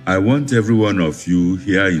note. I want every one of you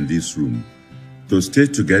here in this room to stay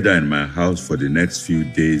together in my house for the next few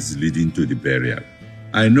days leading to the burial.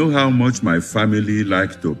 I know how much my family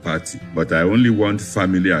like to party, but I only want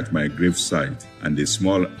family at my graveside and a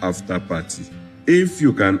small after party. If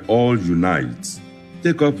you can all unite,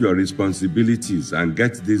 take up your responsibilities and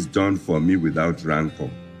get this done for me without rancor.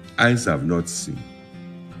 Eyes have not seen.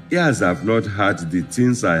 Ears have not heard the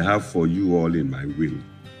things I have for you all in my will.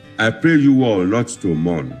 I pray you all not to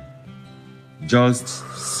mourn. Just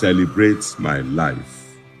celebrate my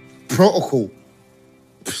life. Protocol.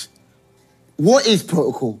 What is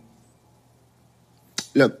protocol?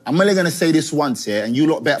 Look, I'm only going to say this once here, and you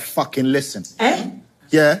lot better fucking listen.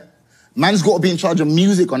 Yeah? Man's got to be in charge of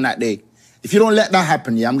music on that day. If you don't let that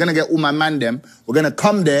happen, yeah, I'm going to get all my man them. We're going to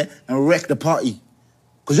come there and wreck the party.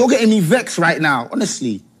 Because you're getting me vexed right now,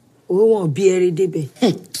 honestly. We won't be every day,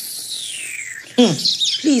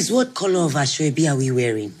 Please, what color of ashwebi are we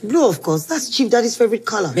wearing? Blue, of course. That's Chief Daddy's favorite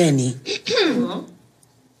color. Benny.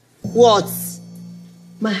 What?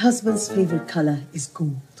 My husband's favorite color is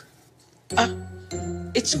gold.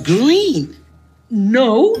 It's green.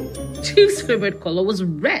 No, Chief's favorite color was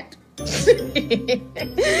red.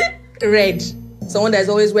 Red. Someone that's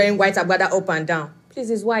always wearing white agbada up and down.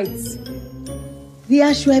 Please, it's white. The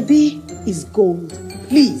ashwabi is gold.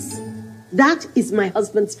 Please. That is my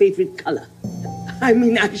husband's favorite color. I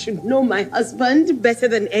mean, I should know my husband better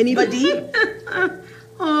than anybody.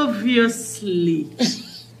 Obviously.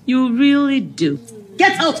 You really do.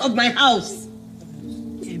 Get out of my house!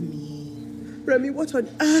 Remy, what on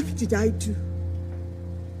earth did I do?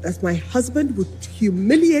 That my husband would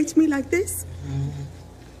humiliate me like this?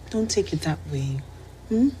 Don't take it that way.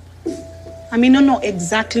 I may not know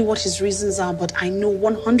exactly what his reasons are, but I know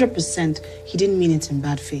 100% he didn't mean it in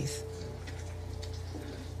bad faith.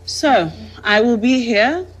 So, I will be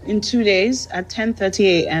here in 2 days at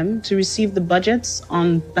 10:30 a.m. to receive the budgets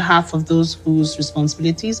on behalf of those whose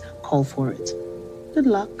responsibilities call for it. Good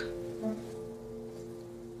luck.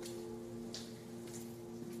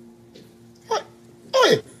 What?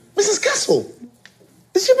 Oi, Mrs. Castle,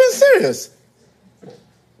 is she being serious?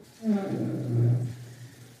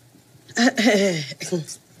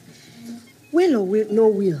 Will or will, no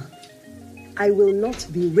will, I will not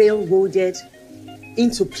be railroaded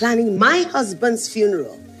into planning my husband's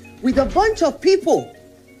funeral with a bunch of people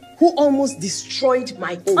who almost destroyed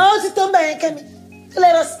my home.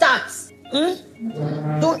 Let us start.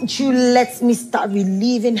 Don't you let me start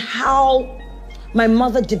reliving how my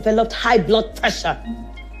mother developed high blood pressure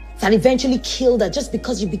that eventually killed her just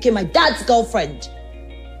because you became my dad's girlfriend.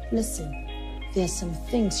 Listen, there are some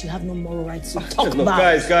things you have no moral right to talk Look, about.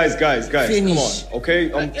 guys, Finish. come on, okay?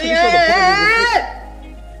 I'm pretty sure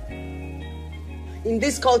In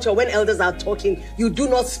this culture, when elders are talking, you do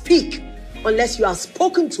not speak unless you are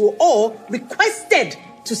spoken to or requested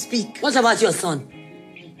to speak. What about your son?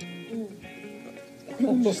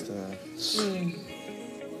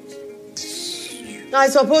 I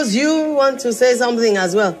suppose you want to say something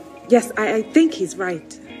as well. Yes, I think he's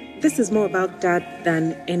right. This is more about Dad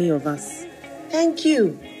than any of us. Thank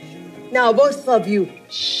you. Now, both of you,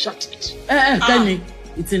 shut it. Kenny,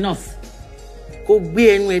 it's enough. Let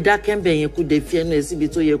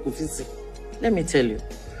me tell you,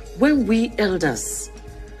 when we elders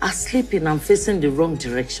are sleeping and facing the wrong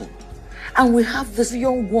direction, and we have these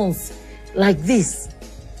young ones like this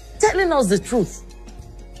telling us the truth,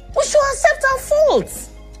 we should accept our faults.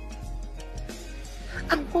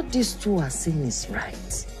 And what these two are saying is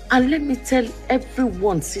right. And let me tell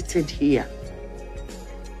everyone seated here,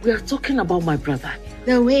 we are talking about my brother.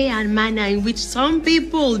 The way and manner in which some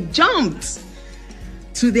people jumped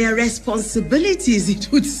to their responsibilities,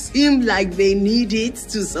 it would seem like they need it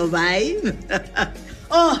to survive.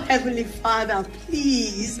 Oh, Heavenly Father,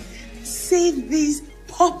 please save these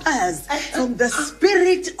paupers from the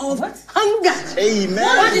spirit of hunger. Amen.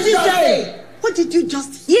 What did you say? What did you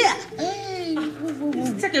just hear?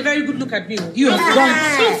 Take a very good look at me. You have gone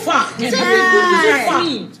too far. Take a very good look at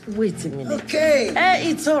me. Wait a minute. Okay.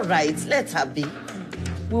 It's all right. Let her be.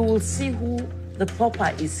 We will see who the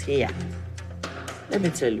pauper is here. Let me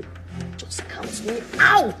tell you, just count me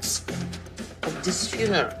out of this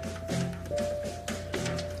funeral.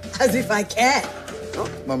 As if I care.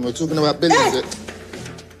 Mum, we're talking about billions.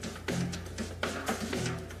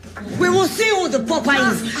 We will see who the pauper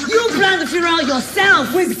is. You plan the funeral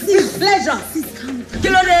yourself with pleasure.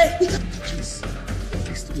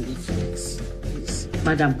 Please.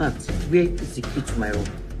 Madam Pat, where is the key to my room?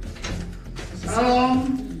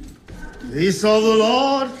 Shalom. Peace of the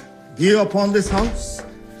Lord be upon this house.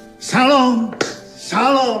 Shalom.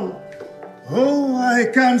 Shalom. Oh, I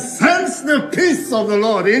can sense the peace of the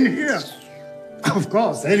Lord in here. Of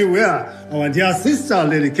course, anywhere our dear sister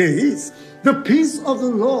Lady K is, the peace of the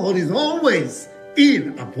Lord is always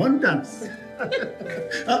in abundance.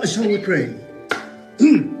 Shall we pray?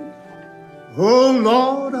 Oh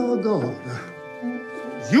Lord our God,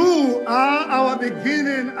 you are our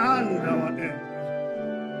beginning and our end.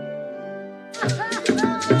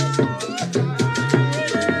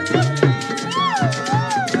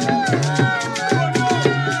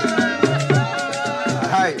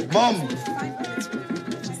 Hi, Mom.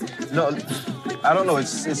 No, I don't know. It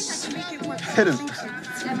is.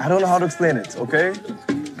 I don't know how to explain it. Okay?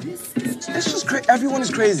 It's just crazy. Everyone is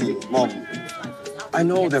crazy, Mom. I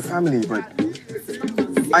know they're family, but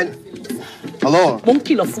Hello.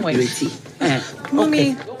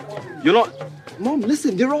 Mommy. You're not. Mom,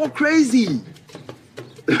 listen. They're all crazy.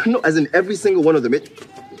 No, as in every single one of them.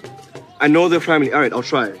 I know they're family. All right, I'll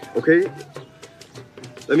try. Okay.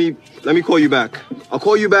 Let me call you back. I'll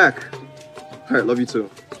call you back. All right, love you too.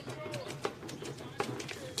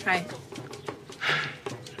 Hi.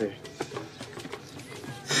 Okay.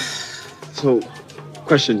 So,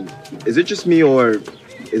 question, is it just me or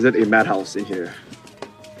is it a madhouse in here?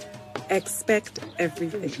 Expect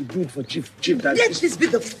everything. You do it for Chief Daddy. Let this be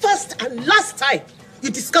the first and last time you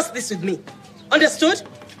discuss this with me. Understood?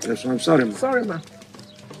 Yes, I'm sorry, ma. Sorry, ma.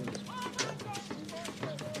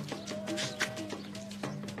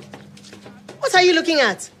 What are you looking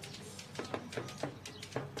at?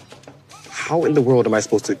 How in the world am I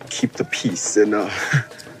supposed to keep the peace in a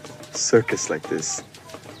circus like this?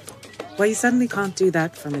 Well, you certainly can't do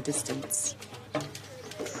that from a distance.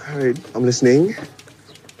 All right, I'm listening.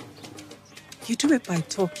 You do it by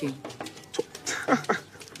talking.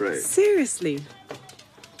 Right. Seriously.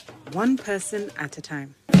 One person at a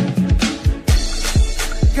time.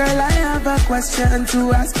 Girl, I have a question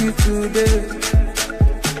to ask you today.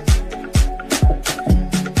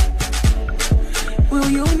 Will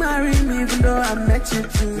you marry me even though I met you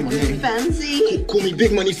today? Fancy. Call me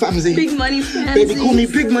Big Money Famzy. Big Money Fancy. Baby, call me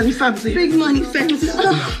Big Money Famzy. Big Money Fancy.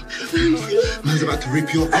 Oh, Fancy. Man's about to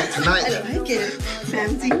rip you apart tonight. I like it.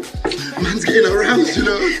 Fancy. Man's getting aroused, you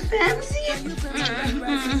know. Fancy.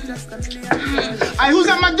 Hey, who's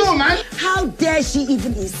at my door, man? How dare she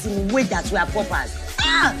even insinuate that we are paupers?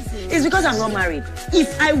 It's because I'm not married.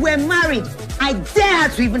 If I were married, I dare her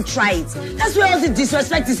to even try it. That's where all the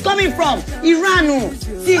disrespect is coming from. Iran.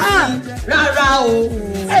 Rara o.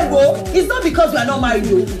 Ego, it's not because we are not married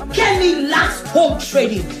o. Kenny lacks home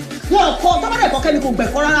training. Well, Kenny go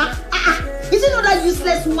back for Is it not that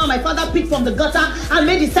useless woman my father picked from the gutter and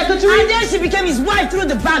made his secretary? And then she became his wife through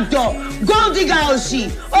the back door. Gold digger or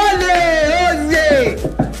she? Ole!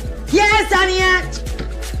 Yes, Anya.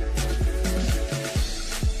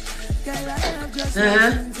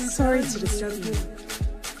 Sorry to disturb you.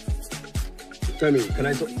 Tell me, can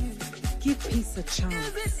I talk? Give peace a chance.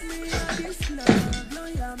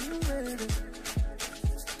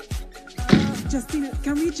 Justina,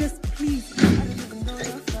 can we just please?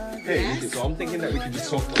 Hey, so I'm thinking that we could just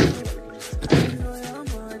talk.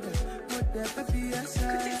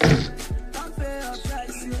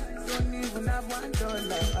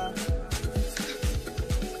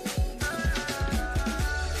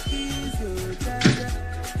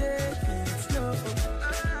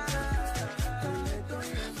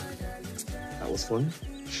 That was fun.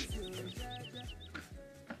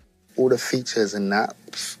 All the features and that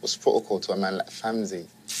was protocol to a man like Famzy.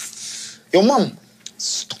 Yo, Mum,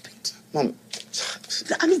 stop it. Mum.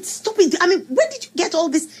 I mean, stop it. I mean, where did you get all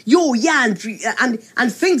this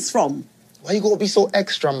and things from? Why you gotta be so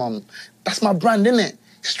extra, Mum? That's my brand, innit?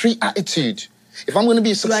 Street attitude. If I'm gonna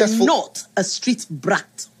be successful... You are not a street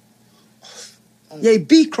brat. You're a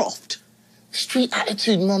Beecroft. Street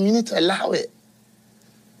attitude, Mum. You need to allow it.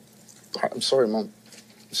 All right, I'm sorry, Mum.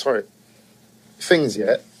 I'm sorry. Things,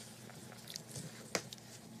 yeah?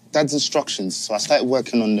 Dad's instructions. So I started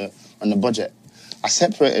working on the budget. I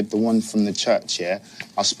separated the one from the church, yeah?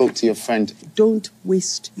 I spoke to your friend. Don't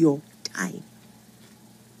waste your time.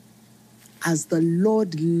 As the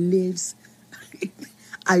Lord lives,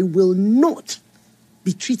 I will not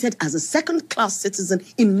be treated as a second-class citizen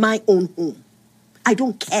in my own home. I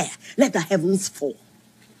don't care. Let the heavens fall.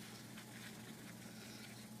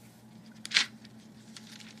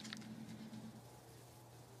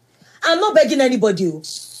 I'm not begging anybody.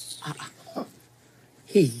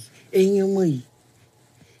 Hey, Enyomoyi.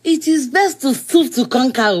 It is best to stoop to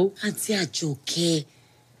conquer. Auntie Ajoke.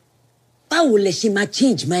 Báwo lẹ ṣe máa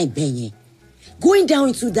change my bẹ́yẹn? Going down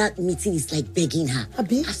into that meeting is like begging her.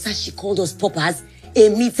 Abi? After she called us paupers,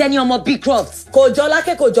 èmi tẹ́ni ọmọ Beecroft. Kò jọ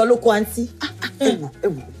lákè kò jọ lóko àǹtí.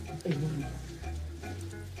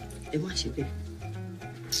 Ẹ má ṣe bẹ́ẹ̀.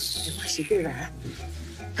 Ẹ má ṣe bẹ́ẹ̀ rárá.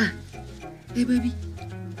 Hey baby.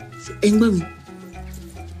 Ẹ ń gbọ́ mi.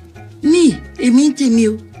 Me, èmi tèmi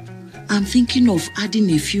o. I'm thinking of adding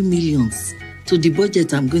a few millions to the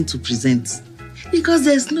budget I'm going to present. Because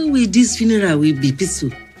there's no way this funeral will be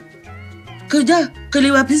peaceful. Koja,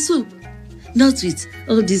 Kolewa peaceful. Not with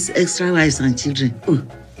all these extra wives and children. Oh.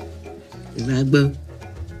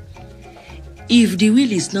 If the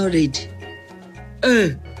will is not ready,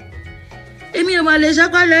 Emi o ma le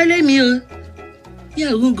sakwa lele mi o. Yeah,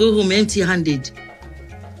 I won't go home empty-handed.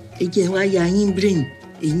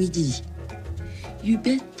 You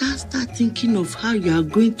better start thinking of how you are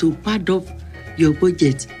going to pad up your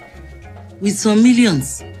budget with some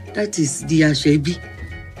millions. That is the Ashebi.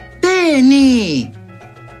 Penny!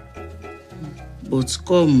 But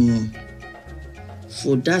come on.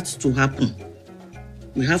 For that to happen,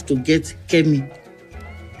 we have to get Kemi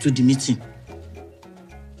to the meeting.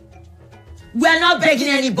 We are not begging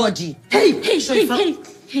anybody. Hey.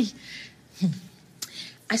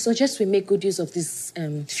 I suggest we make good use of these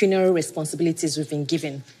funeral responsibilities we've been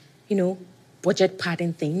given. You know, budget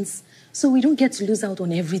padding things. So we don't get to lose out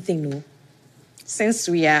on everything, no? Since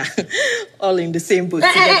we are all in the same boat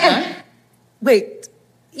together. Wait,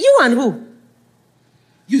 you and who?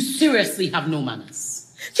 You seriously have no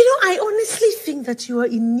manners. You know, I honestly think that you are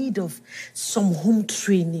in need of some home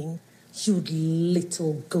training, you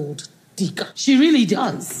little gold digger. She really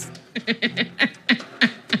does.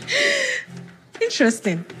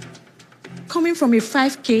 Interesting. Coming from a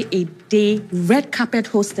 5K a day red carpet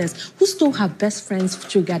hostess who stole her best friend's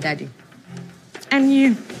sugar daddy. And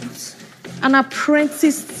you, an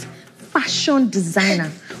apprentice fashion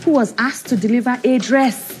designer who was asked to deliver a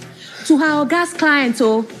dress to her Oga's client,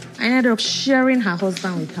 I ended up sharing her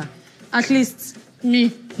husband with her. At least,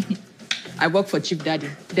 me. I work for Chief Daddy.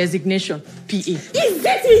 Designation, PA. Is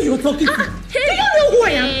that who you're talking to? Hey. Do you know who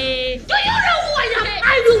I am? Hey. Do you know who I am?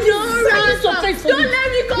 I will do something for you. Don't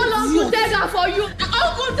let me call Uncle Tega for you.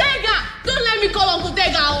 Uncle Tega! Don't let me call Uncle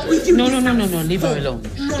Tega. No. Leave her alone.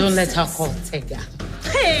 Don't let her call Tega.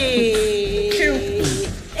 Hey.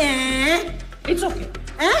 It's okay.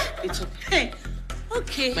 It's okay.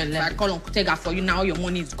 Okay. If I call Uncle Tega for you now, your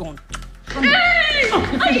money is gone. Hey!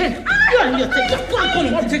 You and your Tega. Go and call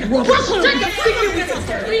him. Take rubbish.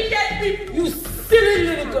 You silly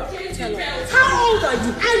little girl. Tell her. How old are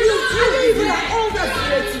you? I will tell you how old are you.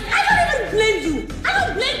 I don't even blame you. I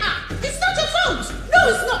don't blame her. It's not your fault. No,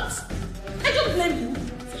 it's not. I don't blame you.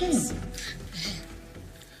 Yes.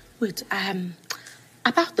 Wait,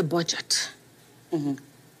 about the budget. Mm-hmm.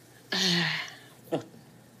 Well,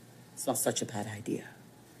 it's not such a bad idea.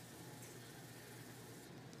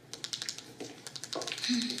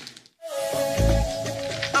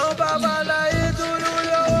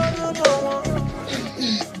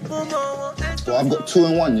 Well, I've got 2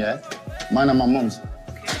 in 1, yeah? Mine and my mom's.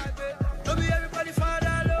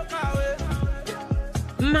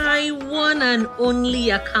 My one and only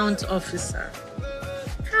account officer.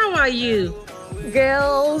 How are you?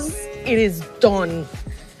 Girls, it is done.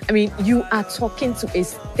 I mean, you are talking to a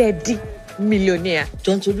steady millionaire.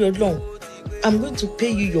 Don't worry alone. I'm going to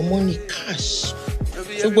pay you your money cash.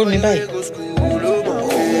 So go me buy.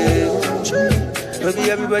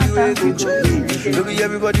 Maybe everybody will go. Maybe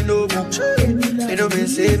everybody know me. They don't mean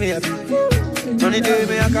say me happy. Money day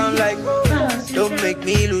me I can't like. Don't make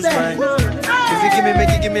me lose mine. If you give me, make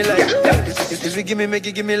it give me like. If you give me, make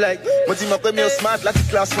it give me like. But you might put me smart like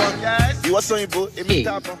class 1. You are so important. Hey,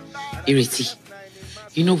 Iriti,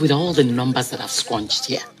 you know, with all the numbers that I've scrunched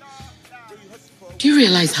here, do you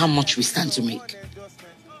realize how much we stand to make?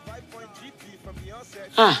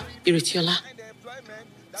 Iritiola,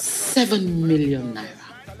 7 million naira.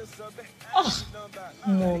 Oh,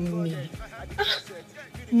 mommy.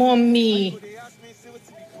 Mommy.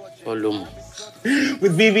 Olumo.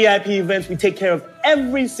 With VVIP events, we take care of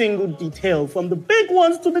every single detail, from the big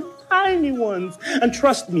ones to the tiny ones. And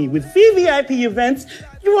trust me, with VVIP events,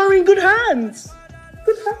 you are in good hands.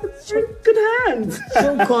 Good hands. Good hands.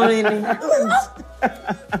 Don't call me.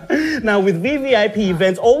 Now, with VVIP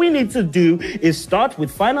events, all we need to do is start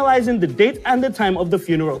with finalizing the date and the time of the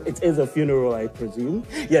funeral. It is a funeral, I presume.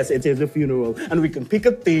 Yes, it is a funeral. And we can pick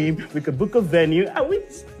a theme, we can book a venue, and we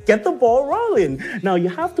get the ball rolling. Now, you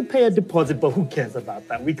have to pay a deposit, but who cares about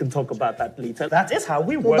that? We can talk about that later. That is how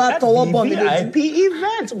we work at VVIP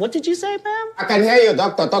events. What did you say, ma'am? I can hear you,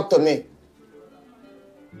 doctor. Talk to me.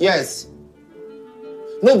 Yes.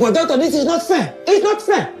 No, but doctor, this is not fair. It's not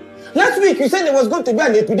fair. Last week, you said there was going to be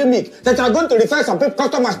an epidemic, that you are going to refer some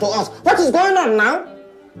customers to us. What is going on now?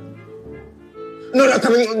 No,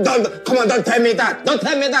 come on, don't tell me that. Don't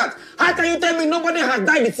tell me that. How can you tell me nobody has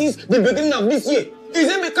died since the beginning of this year? Is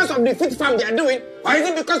it because of the fit farm they are doing? Or is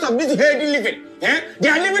it because of this healthy living? Eh? They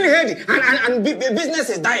are living healthy and business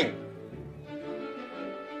is dying.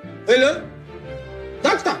 Hello?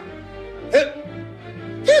 Doctor?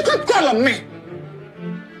 He could call on me.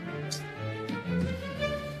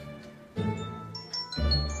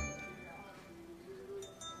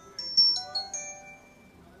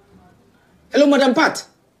 Hello, Madam Pat.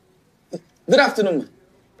 Good afternoon.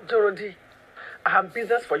 Dorothy, I have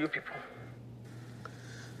business for you people.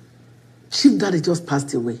 Chief Daddy just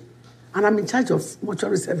passed away, and I'm in charge of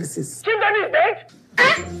mortuary services. Chief Daddy is dead?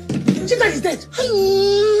 Eh? Chief Daddy is dead. Hey.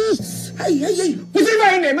 Who's in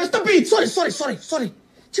my name? Stop it. Sorry.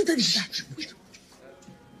 Chief Daddy is dead.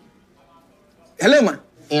 Hello, ma.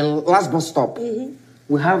 In last bus stop,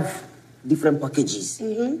 we have different packages.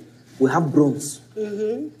 We have bronze,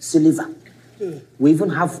 silver. We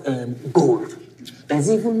even have gold.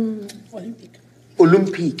 There's even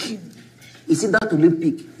Olympic. You see that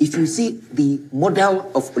Olympic, if you see the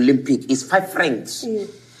model of Olympic, is 5 francs.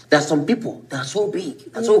 There are some people that are so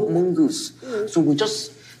big, they're so humongous. So we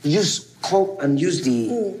just use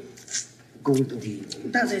the go to the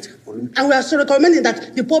That's it. And we are so recommending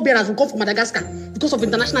that the poor bearers will come from Madagascar because of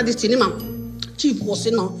international destiny, ma'am. Chief was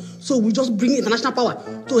saying now, so we just bring international power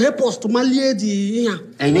to help us to malleate the.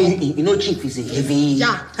 I know you know Chief is a heavy.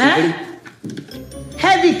 Yeah.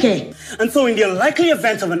 Heavy care. And so in the unlikely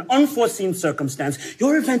event of an unforeseen circumstance,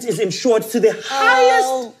 your event is insured to the highest.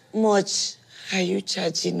 How much are you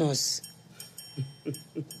charging us?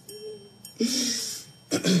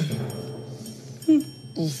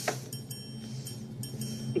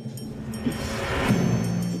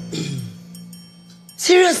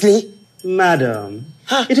 Seriously? Madam,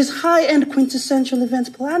 it is high-end quintessential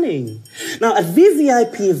event planning. Now, at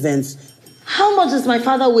VVIP events, How much does my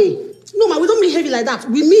father weigh? No, ma, we don't mean heavy like that.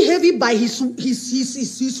 We mean heavy by his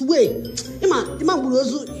way. The man will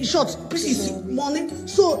also short. This is money.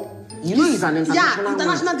 So you know he's an international. Yeah,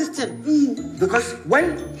 international distance. Because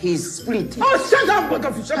when he's split. Oh, shut up, both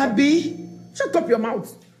of you. Shut up. Shut up your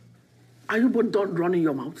mouth. Are you both done running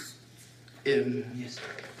your mouths? Yes.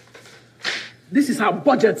 This is our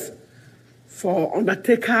budget for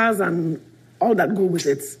undertakers and all that go with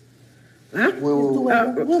it. Huh? No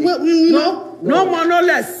more, no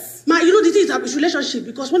less. Ma, you know the thing is a relationship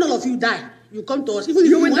because when all of you die, you come to us. Even if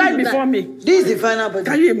you will die before me. This is the final budget.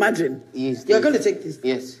 Can you imagine? Yes. You're going to take this.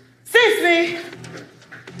 Yes. Sissy!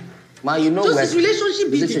 Ma, you know just what? this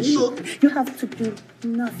relationship building, you know. you have to do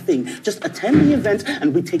nothing. Just attend the event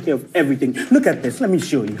and we take care of everything. Look at this. Let me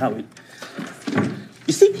show you how it...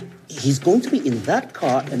 You see, he's going to be in that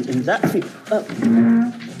car and in that...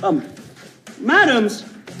 Madams,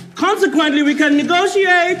 consequently, we can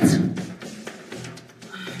negotiate.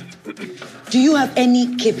 Do you have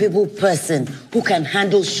any capable person who can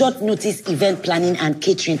handle short notice event planning and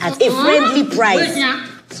catering at a friendly price?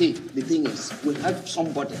 See, the thing is, we have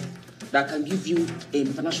somebody that can give you an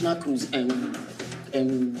international cruise and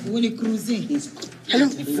when you cruising. Hello,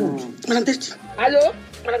 Madam Testi. Hello,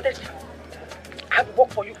 Madam Testi. I have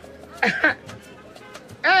work for you.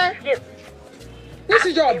 Yes. What's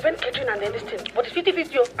your job? Event catering and then this thing. But it's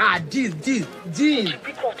 50-50. Deal.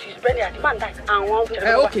 Because he's ready at the man that and one.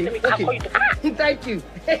 Okay. Thank you.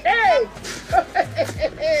 Hey.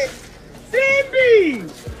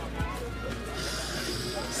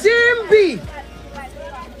 Simbi.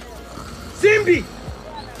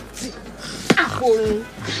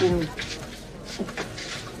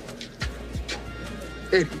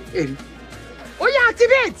 Eri. Oh yeah,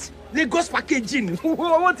 activate. Lagos packaging.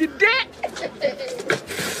 What is there?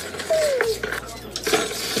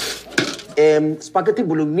 Spaghetti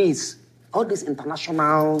bolognese. All this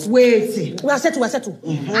international. Wait. We are settled.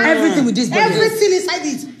 Everything with this body. Everything inside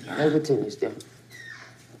it. Everything is there.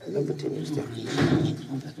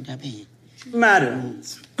 Madam,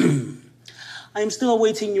 I am still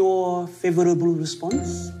awaiting your favorable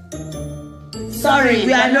response. Sorry,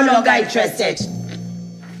 we are no longer interested.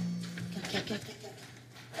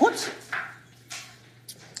 What?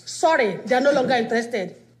 Sorry, they are no longer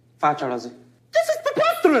interested. This is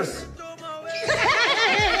preposterous.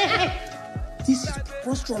 This is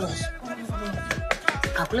preposterous.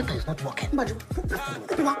 Calculator is not working. Let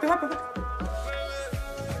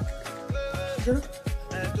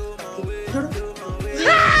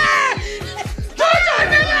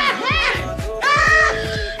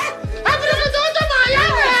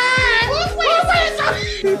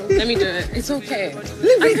me do it. It's okay.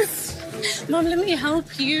 Mom, let me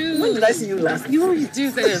help you. When did I see you last? You always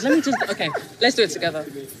do this. Let me just... Okay, let's do it together.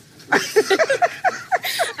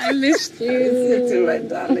 I missed you. You too, my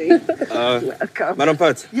darling. Welcome. Madam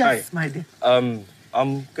Pat. Yes, hi. my dear.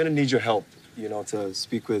 I'm gonna need your help, to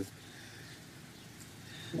speak with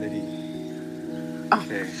Lady.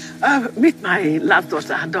 Meet my last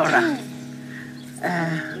daughter, Adora.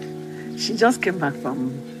 She just came back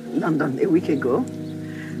from London a week ago.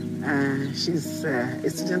 She's a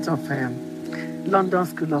student of London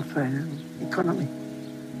School of Economy.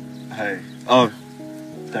 Hi.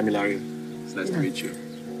 Damilari. It's nice to meet you.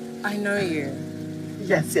 I know you.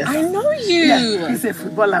 Yes. I know you. Yeah, he's a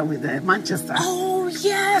footballer with Manchester. Oh,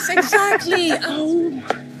 yes, exactly.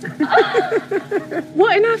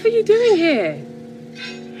 What on earth are you doing here?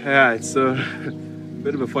 Yeah, it's a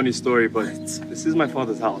bit of a funny story, but this is my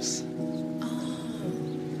father's house.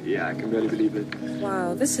 Yeah, I can barely believe it.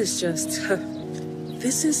 Wow, this is so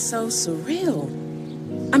surreal.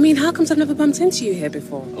 I mean, how comes I've never bumped into you here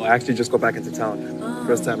before? Oh, I actually just got back into town.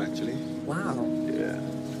 First time, actually. Wow. Yeah.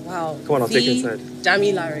 Wow. Come on, I'll take you inside.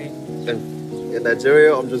 Damilari. And In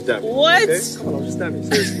Nigeria, I'm just damn. What? Okay? Come on, I'm just damn.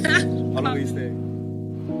 Seriously. How long are you staying?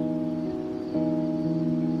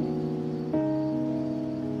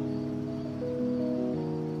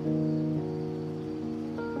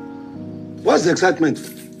 What's the excitement?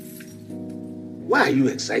 Why are you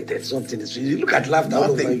excited? Something is. You look at laughter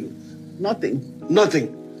all over you. Nothing. Nothing.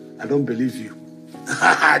 I don't believe you.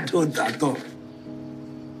 I don't at all. Looks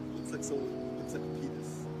like someone. Looks like a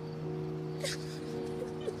penis.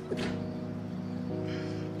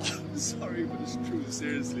 I'm sorry, but it's true.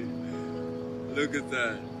 Seriously. Look at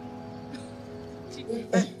that.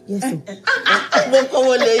 Yes. Yes.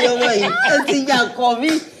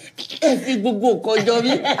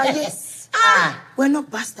 We're not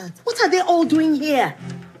bastards. What are they all doing here?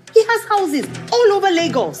 He has houses all over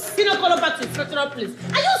Lagos. You know, call her back to inspector, please.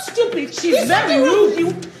 Are you stupid? She's very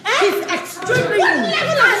rude. She's extremely rude. I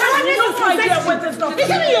have no idea what is not.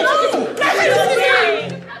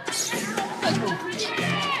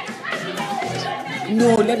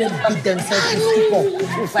 No, let them beat themselves to people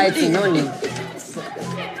who fighting only.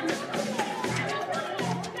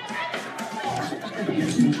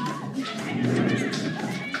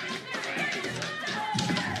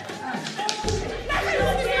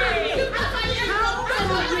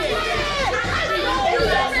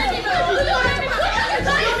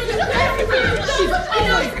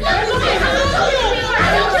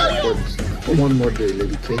 One more day,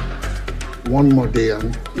 Lady K. One more day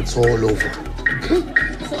and it's all over. Okay?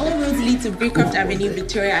 So all roads lead to Braycroft Avenue,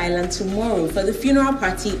 Victoria Island tomorrow for the funeral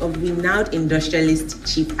party of renowned industrialist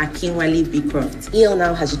Chief Akinwale Beecroft. EL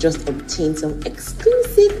now has just obtained some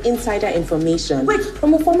exclusive insider information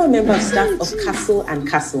from a former member of staff of Castle and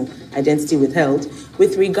Castle, identity withheld,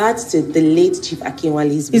 with regards to the late Chief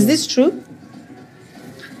Akinwale's will. Is this true?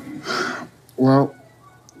 Well,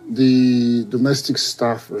 the domestic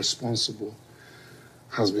staff responsible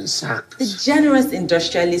has been sacked. The generous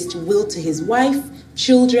industrialist willed to his wife,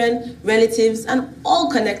 children, relatives, and all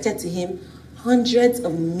connected to him hundreds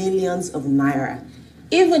of millions of naira.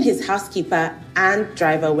 Even his housekeeper and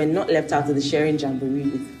driver were not left out of the sharing jamboree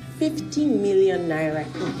with 50 million naira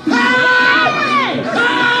each.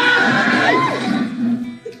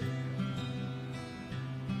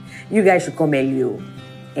 You guys should come early,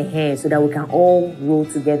 so that we can all roll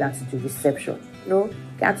together to the reception. No,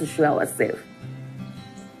 got to show ourselves.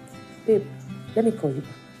 Babe, let me call you.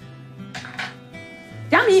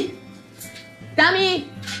 Dammy! Dammy!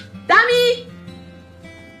 Dammy!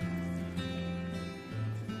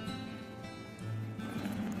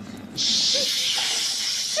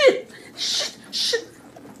 Shit!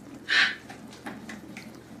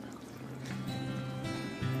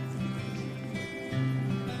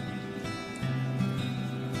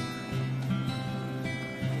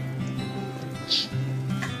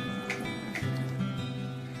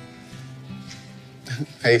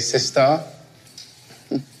 Hey, sister.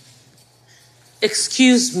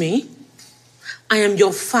 Excuse me. I am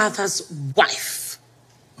your father's wife.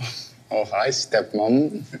 Oh, hi,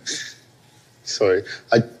 stepmom. Sorry,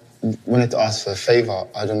 I wanted to ask for a favor.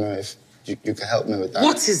 I don't know if you can help me with that.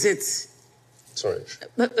 What is it? Sorry.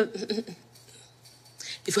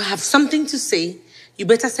 If you have something to say, you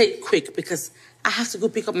better say it quick because I have to go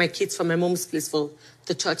pick up my kids from my mom's place for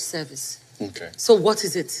the church service. Okay. So what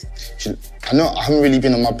is it? I know I haven't really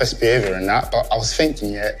been on my best behavior in that, but I was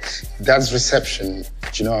thinking, Dad's reception,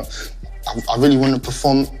 I really want to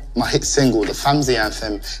perform my hit single, the Family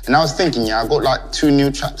Anthem. And I was thinking, I got like 2 new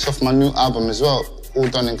tracks off my new album as well, all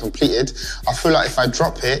done and completed. I feel like if I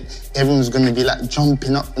drop it, everyone's going to be like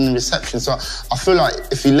jumping up in the reception. So I feel like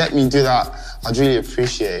if you let me do that, I'd really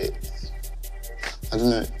appreciate it. I don't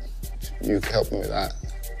know if you could help me with that.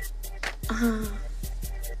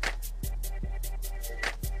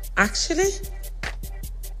 Actually,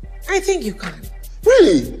 I think you can.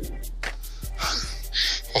 Really?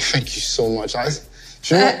 Oh, thank you so much.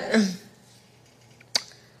 Do you know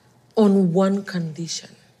on one condition.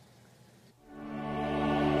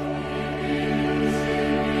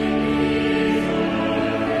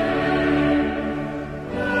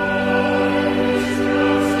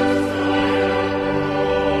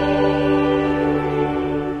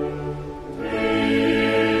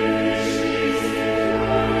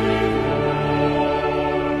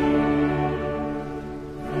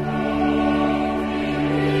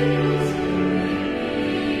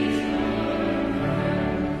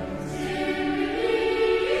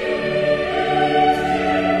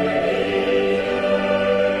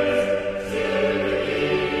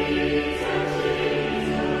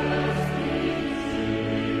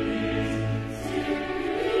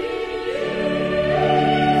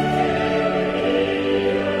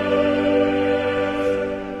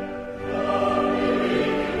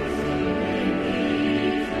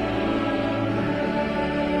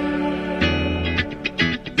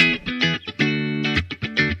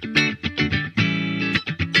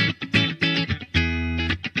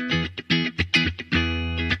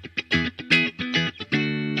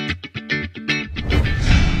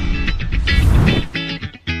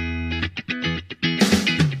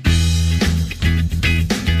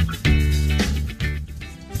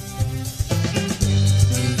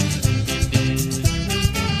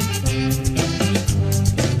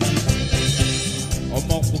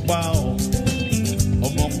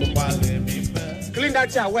 doing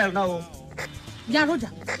that here well now. Yeah, Roger.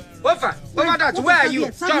 Over that, where are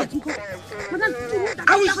you? John.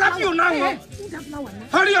 I will slap you now.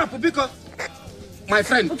 Hurry up, because my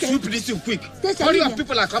friend, sweep this thing quick. Hurry up,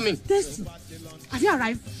 people are coming. Have you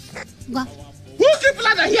arrived? Go. Who keep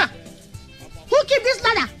ladder here? Who keep this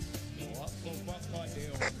ladder?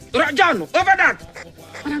 John, over that.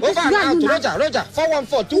 Over now, Roger.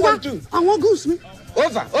 414, 212. I want goose me.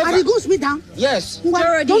 Over. Are the goose me down? Yes.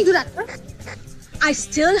 Don't do that. I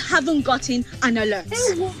still haven't gotten an alert.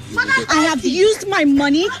 I have used my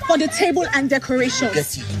money for the table and decorations.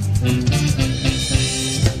 Get you.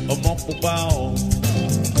 I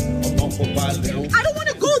don't want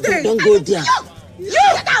to go there. Don't go there. You!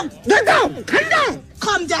 Get down!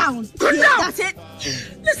 Calm down. That's it.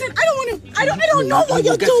 Listen, I don't know what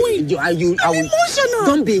you're doing. I'm emotional.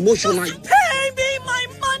 Don't be emotional. Just pay me my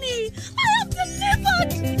money. I have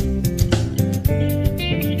delivered.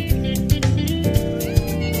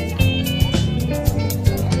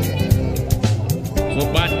 So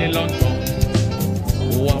bad the London,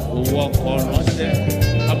 walk on Russia,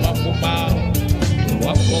 I'm up about,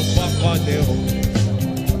 walk on the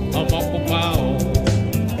I'm up about,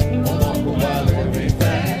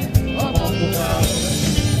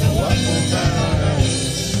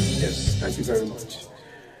 Yes, thank you very much.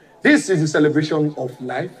 This is the celebration of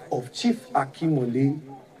life of Chief Akinwale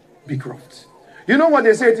Beecroft. You know what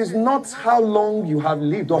they say, it is not how long you have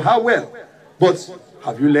lived or how well, but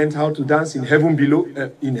have you learned how to dance in heaven below,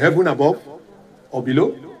 in heaven above or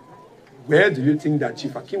below? Where do you think that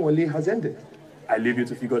Chief Akinwale has ended? I leave you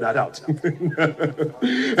to figure that out.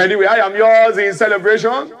 Anyway, I am yours in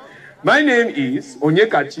celebration. My name is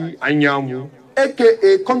Onyekachi Anyanwu,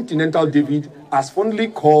 aka Continental David, as fondly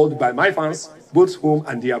called by my fans, both home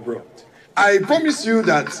and the abroad. I promise you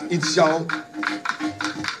that it shall...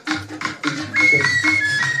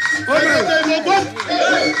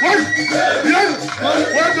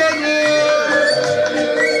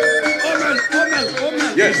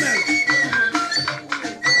 Yes.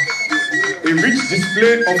 A rich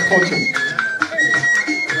display of culture.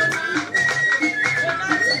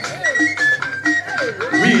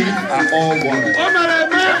 We are all one.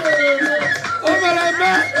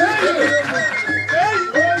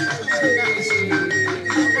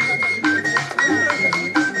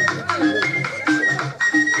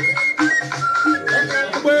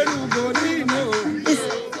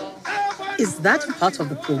 Is that part of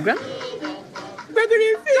the program?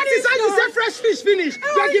 That is how you say fresh fish finish.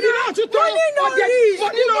 You are giving out to talk.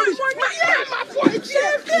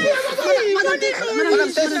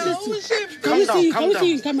 Can we see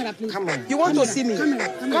you in camera, please? Come on. You want to see me?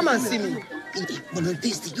 Come and see me. But the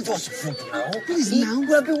taste, give us food now. Please, now. We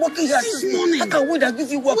have been working here since morning. How can we that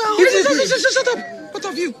give you work? Shut up. Both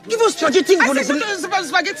of you. Give us spaghetti bolognese.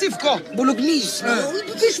 Spaghetti bolognese.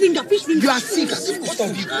 Fish finger. You are sick. Both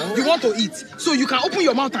of you. You want to eat. So you can open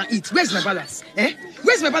your mouth and eat. Where's my balance?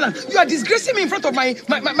 Where's my balance? You are disgracing me in front of my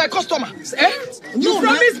customers. You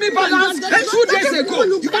promised me balance 2 days ago.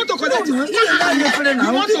 You want to collect it? You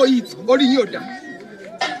want to eat. Oriyoda.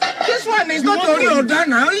 This one is not Oriyoda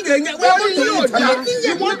now. You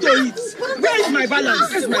want to eat. Where is my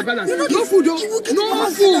balance? Where's my balance? No food. No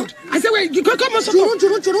food. I said, wait, you come on. Joro.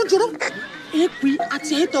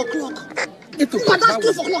 At 8 o'clock. 8 o'clock. That's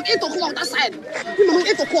 12 o'clock. 8 o'clock. That side.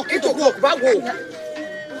 8 o'clock. 8 o'clock. Bago.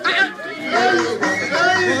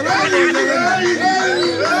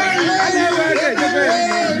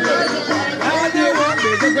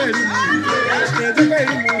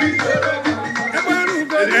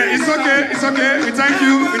 It's okay. We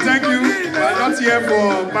thank you. We are not here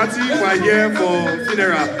for party. We are here for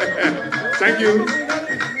funeral. Thank you.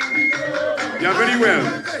 You are very well.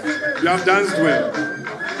 You have danced well.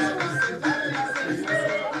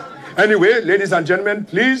 Anyway, ladies and gentlemen,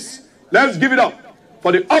 please, let's give it up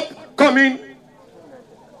for the upcoming,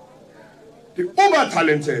 the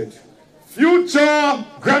uber-talented, future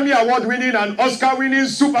Grammy Award-winning and Oscar-winning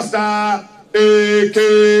superstar,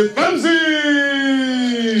 A.K. Famzy!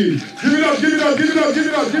 Give it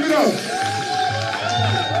up!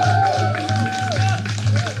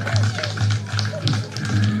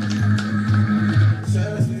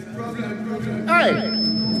 Hey,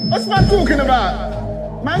 what's man talking about?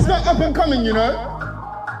 Man's not up and coming, you know.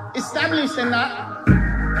 Established in that.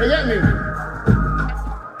 You get me?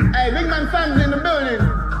 Hey, big man family in the building.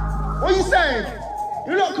 What you saying?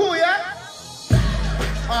 You look cool, yeah?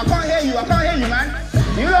 Oh, I can't hear you, man.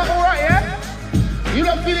 You look alright, yeah? You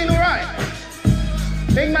look feeling alright?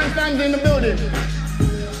 Big man family in the building.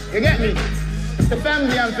 You get me? It's the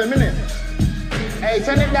family anthem, innit? Hey,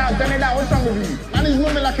 turn it down. What's wrong with you? Man is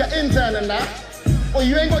moving like an intern and that. Oh,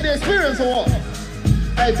 you ain't got the experience or what?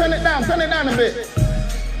 Hey, turn it down a bit.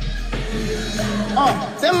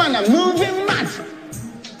 Oh, them man are moving mad.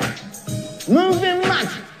 Moving mad.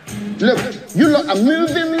 Look, you lot are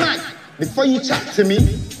moving mad. Before you chat to me,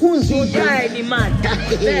 who's your dad? Yeah, man.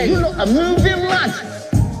 You lot are moving mad.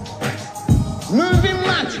 Moving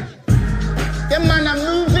mad. Them man are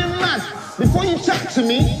moving mad. Before you chat to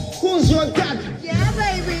me, who's your dad? Yeah,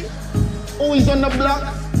 baby. Always on the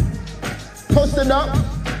block. Posted up.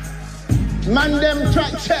 Man, them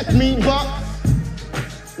try check me, but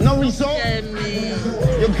no result.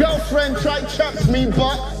 Your girlfriend tried check me,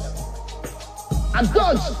 but I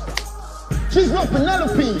dodged. She's not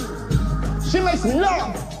Penelope. She makes me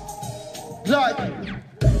laugh. Like,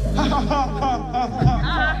 ha ha ha ha ha ha.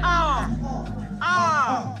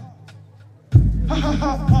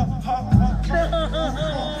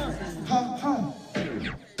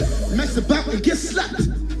 Mess about and get slapped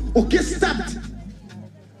or get stabbed.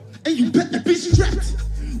 And you better be strapped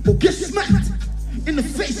or get smacked in the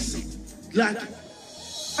face. Like,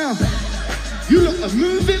 you look a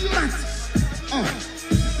moving mad.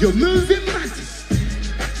 You're moving mad.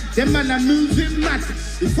 Them man are moving mad.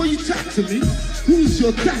 Before you chat to me, who's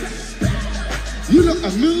your dad? You look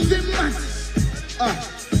a moving mad.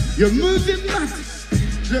 You're moving mad.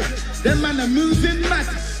 Look, them man are moving mad.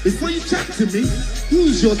 Before you chat to me,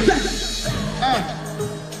 who's your dad?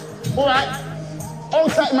 Alright. All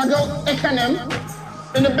tight, my girl, Ekanem,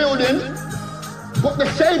 in the building. Got the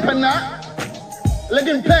shape and that.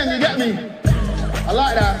 Legging pen, you get me? I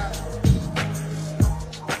like that.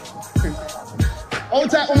 All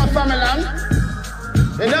tight with my family, man.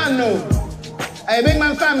 They don't know. Hey, big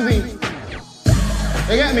man family.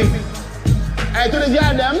 You get me? Hey, to the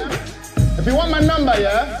guy them, if you want my number,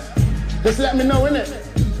 yeah, just let me know, innit?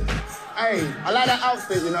 Hey, I like that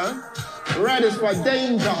outfit, you know? Red is for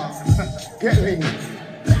danger. Get me?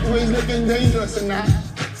 Always looking dangerous and that.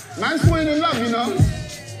 Man's falling in love, you know?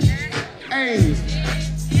 Hey,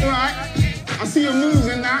 alright. I see your moves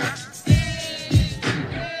in that.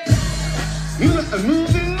 You look a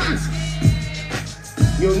moving mad.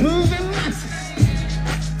 You're moving mad.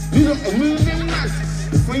 You look a moving mad.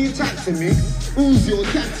 Before you chat to me, who's your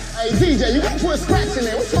dad? Hey DJ, you gotta put a scratch in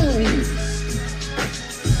there. What's wrong with you?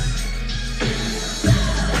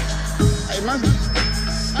 Hey man,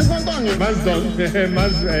 man's not done yet. Man's done.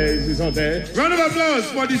 Man's is not there. Round of applause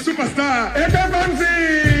for the superstar, Eke Bansi!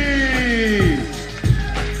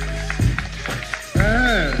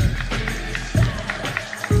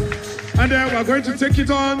 And then we're going to take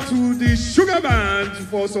it on to the Sugar Band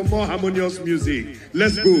for some more harmonious music.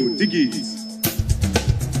 Let's go, dig it.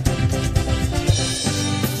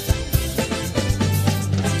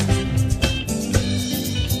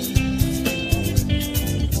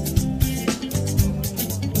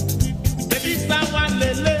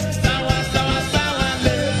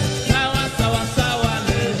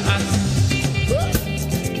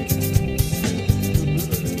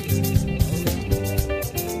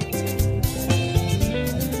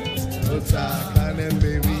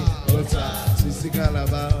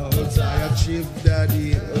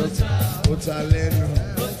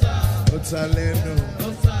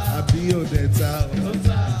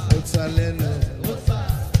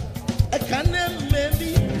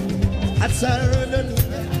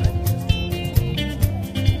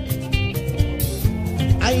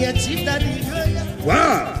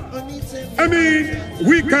 Wow! I mean,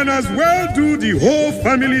 we can as well do the whole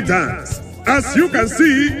family dance. As you can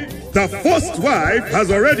see, the first wife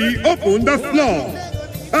has already opened the floor.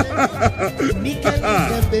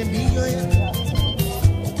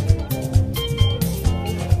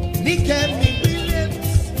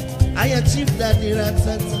 I achieved that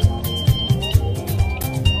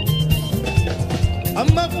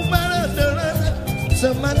I'm a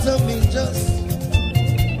tomato me just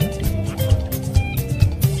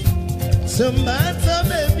tomato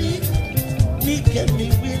baby, me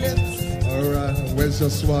Williams. Alright, where's your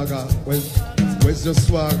swagger? Where's your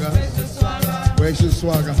swagger? Where's your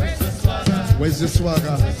swagger? Where's your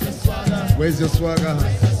swagger? Where's your swagger?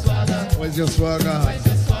 Where's your swagger?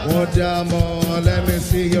 One time more, let me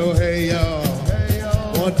see your hey yo.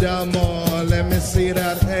 One time more, let me see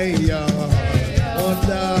that hey yo. One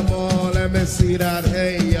time more, let me see that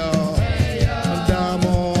hey yo. One time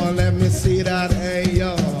more, let me see that hey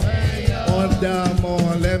yo. One time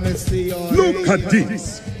more, let me see your Look at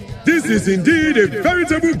this. This is indeed a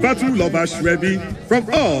veritable battle of Ashwebi from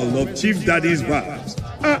all of Chief Daddy's wives.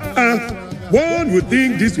 One would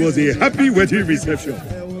think this was a happy wedding reception.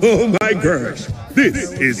 Oh my gosh,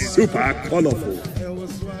 this is super colorful.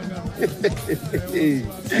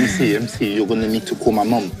 MC, you're gonna need to call my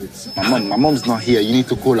mom. My mom's not here. You need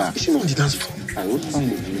to call her. Is she not on the dance floor? what's wrong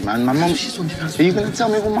with you, man? My mom, she's on the house. Are you gonna tell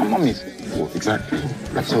me who my mom is? What, exactly?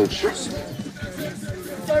 I told you.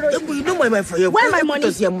 You know my for you. Where my money?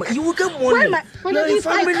 You will get money. Where my? No, If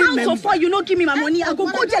I count so far, you don't give me my money. I go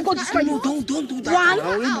there, go destroy you. Don't do that.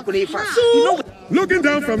 One, 2. Looking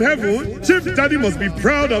down from heaven, Chief Daddy must be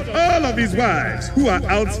proud of all of his wives who are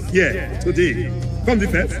out here today. From the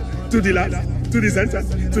first, to the last, to the center,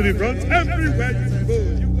 to the front, everywhere you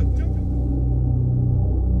go.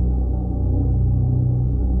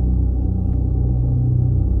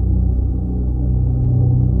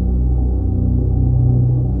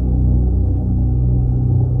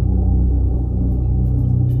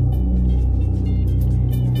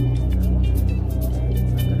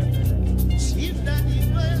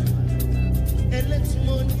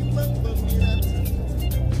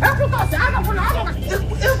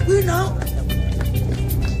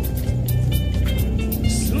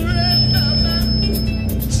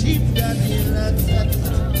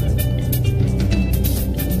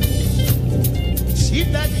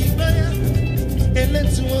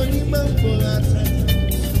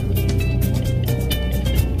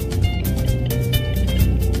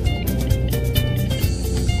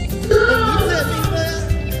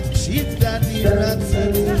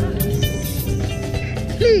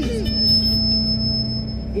 Please,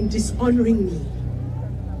 in dishonoring me,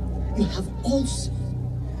 you have also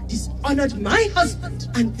dishonored my husband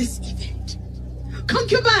and this event.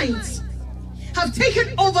 Concubines have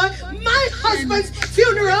taken over my husband's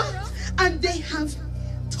funeral and they have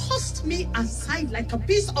tossed me aside like a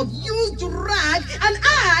piece of used rag and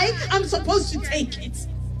I am supposed to take it.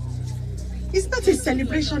 It's not a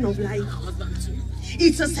celebration of life.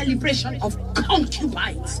 It's a celebration of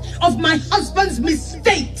concubines, of my husband's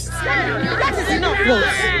mistakes. That is enough.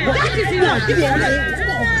 That is enough.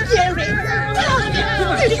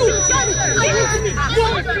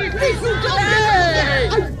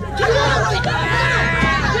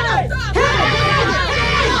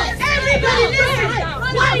 Everybody listen.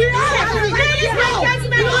 Why are you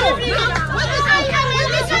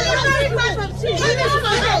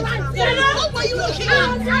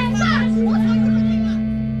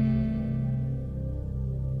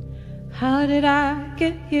How did I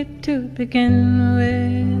get here to begin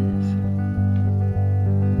with?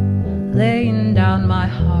 Laying down my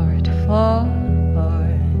heart for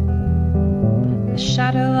the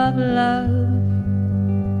shadow of love.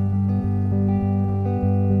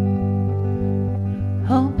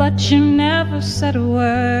 Oh, but you never said a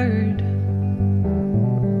word.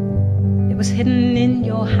 It was hidden in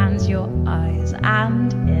your hands, your eyes,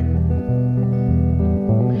 and in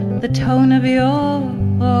the tone of your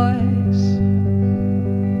voice.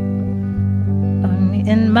 Only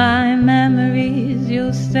in my memories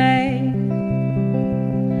you'll stay,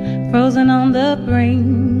 frozen on the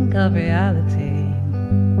brink of reality.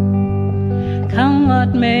 Come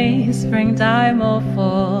what may, springtime or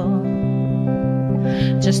fall,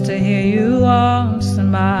 just to hear you answer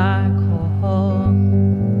my call.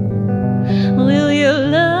 Will you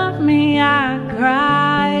love me? I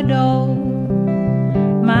cried, oh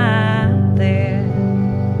my there.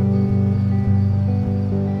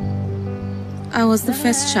 I was the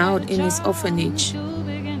first child in his orphanage.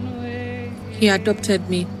 He adopted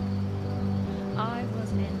me.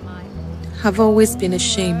 I've always been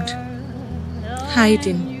ashamed,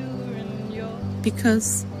 hiding,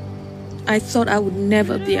 because I thought I would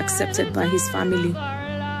never be accepted by his family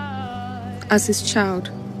as his child.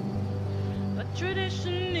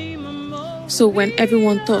 So when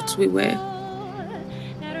everyone thought we were,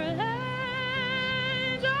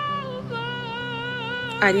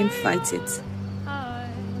 I didn't fight it,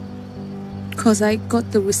 because I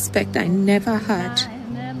got the respect I never had.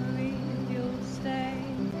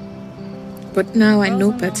 But now I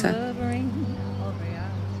know better.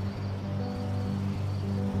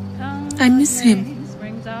 I miss him,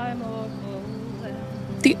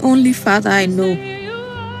 the only father I know.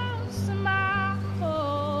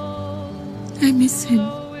 I miss him.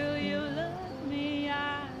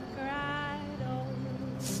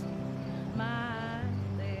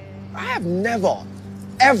 I have never,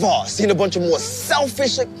 ever seen a bunch of more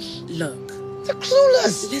selfish... Look. They're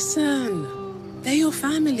clueless. Listen, they're your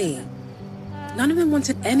family. None of them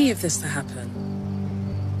wanted any of this to happen.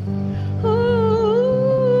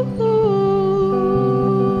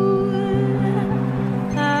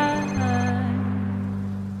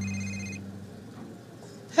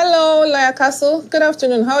 Hello, Laya Castle. Good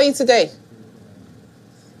afternoon. How are you today?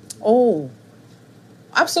 Oh,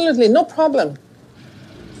 absolutely. No problem.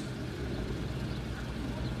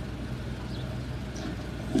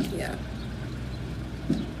 Yeah.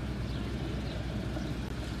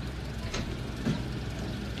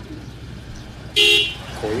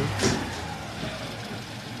 for you.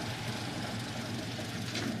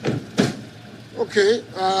 Okay,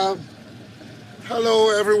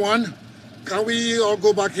 hello everyone. Can we all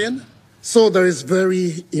go back in? So there is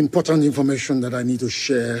very important information that I need to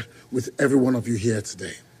share with every one of you here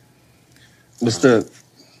today. Mr.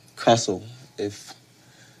 Castle, if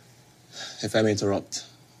I may interrupt,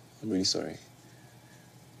 I'm really sorry.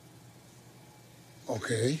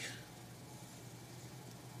 Okay.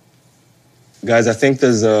 Guys, I think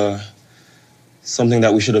there's something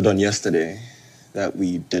that we should have done yesterday that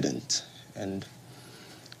we didn't. And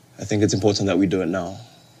I think it's important that we do it now.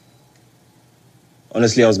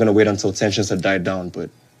 Honestly, I was going to wait until tensions had died down, but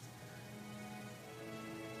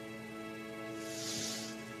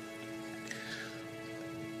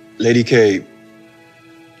Lady K,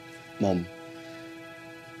 Mom,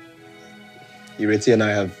 Ireti and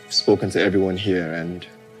I have spoken to everyone here, and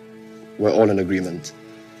we're all in agreement.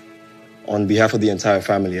 On behalf of the entire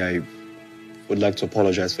family, I would like to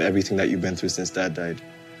apologize for everything that you've been through since Dad died.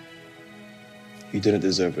 You didn't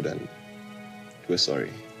deserve it, and we're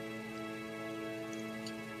sorry.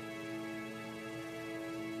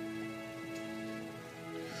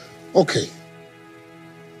 Okay.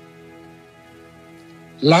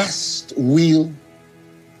 Last will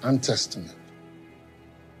and testament.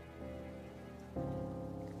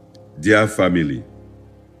 Dear family,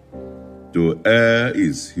 to err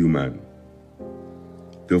is human.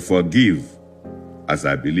 To forgive, as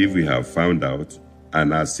I believe we have found out,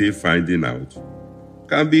 and are still finding out,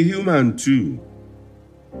 can be human too.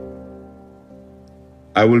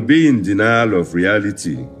 I will be in denial of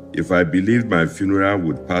reality if I believed my funeral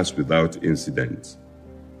would pass without incident.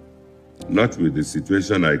 Not with the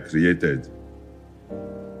situation I created.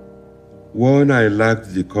 One I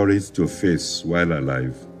lacked the courage to face while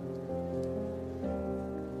alive.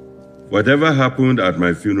 Whatever happened at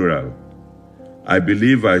my funeral, I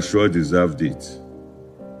believe I sure deserved it.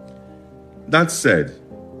 That said,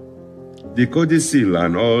 the codicil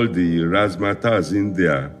and all the razzmatazz in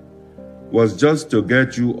there was just to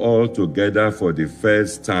get you all together for the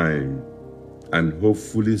first time and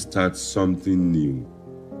hopefully start something new.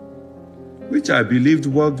 Which I believed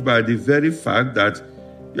worked by the very fact that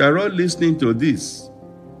you are all listening to this.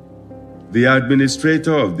 The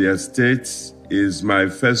administrator of the estate is my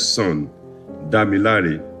first son,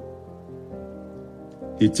 Damilare.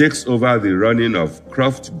 He takes over the running of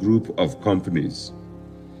Croft Group of companies.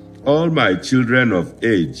 All my children of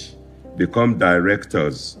age become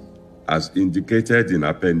directors, as indicated in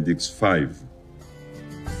Appendix 5.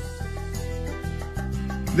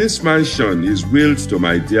 This mansion is willed to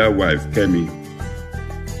my dear wife, Kemi.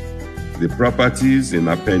 The properties in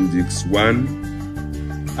Appendix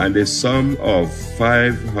 1 and a sum of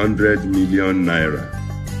 500 million naira.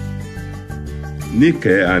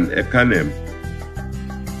 Nike and Ekanem,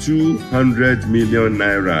 200 million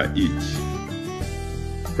naira each.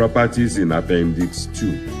 Properties in Appendix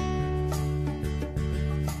 2.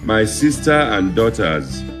 My sister and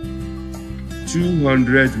daughters,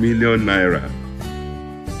 200 million naira.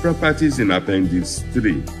 Properties in Appendix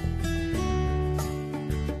 3.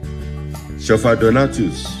 Shofa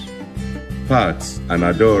Donatus, Pat and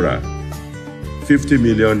Adora, 50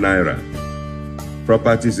 million naira.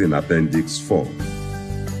 Properties in Appendix 4.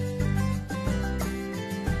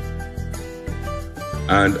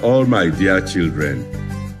 And all my dear children,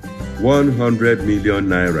 100 million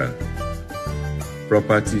naira.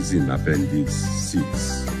 Properties in Appendix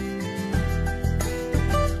 6.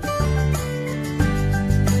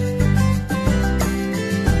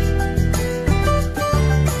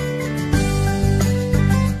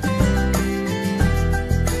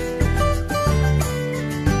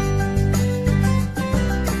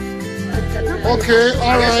 Okay,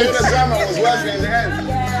 all right. The drama was working in the end.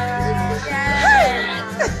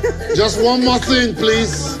 Just one more thing,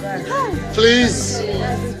 please. Please.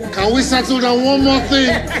 Can we settle down one more thing?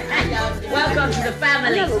 Welcome to the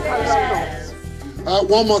family.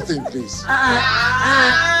 One more thing, please.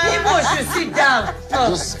 People should sit down.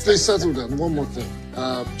 Just please settle down. One more thing.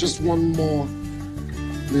 Just one more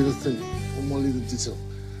little thing. One more little detail.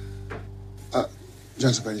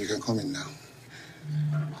 Gentlemen, you can come in now.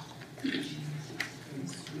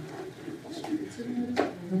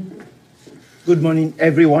 Good morning,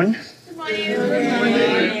 everyone. Good morning.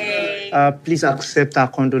 Please accept our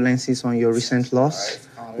condolences on your recent loss.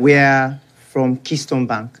 We are from Keystone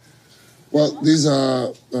Bank. Well, these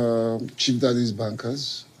are Chief Daddy's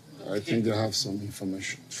bankers. I think they have some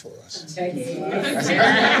information for us.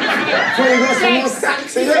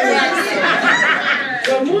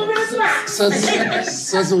 You're moving fast.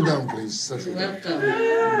 Settle down, please. Settle down. Welcome.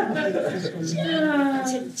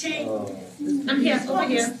 I'm here, over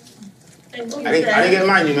here. I didn't get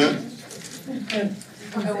mine, you know.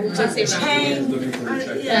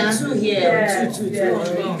 Yeah, two here. Two.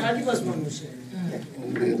 I'll give us one more.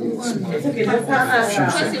 It's okay.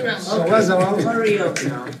 Hurry up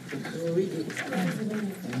now.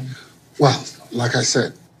 Well, like I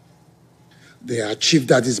said, they are Chief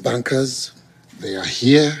Daddy's bankers. They are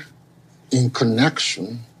here in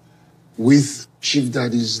connection with Chief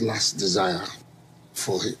Daddy's last desire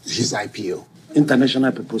for his IPO.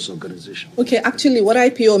 International People's Organization. Okay, actually, what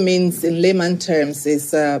IPO means in layman terms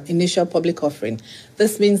is initial public offering.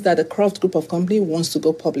 This means that the Croft Group of Company wants to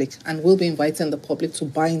go public and will be inviting the public to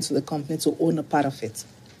buy into the company to own a part of it.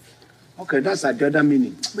 Okay, that's the other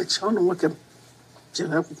meaning. But I don't know what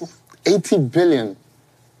 80 billion.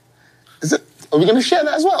 Is it? Are we going to share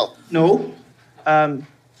that as well? No, but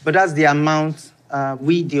that's the amount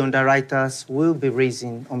we, the underwriters, will be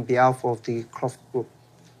raising on behalf of the Croft Group.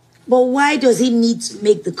 But why does he need to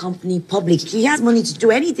make the company public? He has money to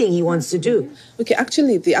do anything he wants to do. Okay,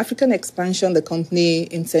 actually, the African expansion the company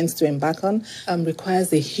intends to embark on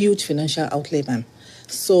requires a huge financial outlay, ma'am.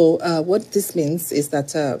 So what this means is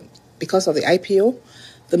that because of the IPO,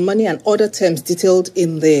 the money and other terms detailed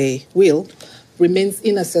in the will remains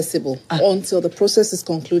inaccessible until the process is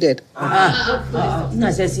concluded.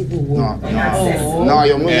 Inaccessible. No,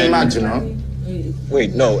 you're moving mad, you know.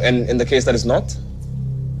 Wait, no, and in the case that is not?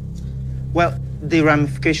 Well, the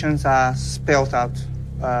ramifications are spelled out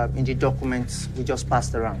in the documents we just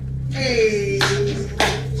passed around. Hey.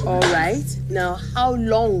 All right. Now, how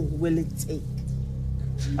long will it take?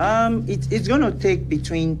 It's going to take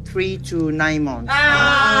between 3 to 9 months.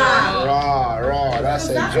 Raw, that's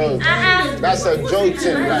a joke. That's a joke,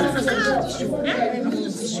 Tim.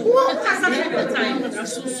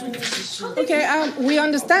 Okay, we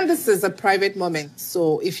understand this is a private moment,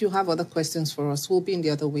 so if you have other questions for us, we'll be in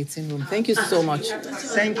the other waiting room. Thank you so much.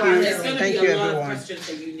 Thank you. Thank you, everyone.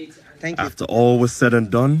 Thank you. After all was said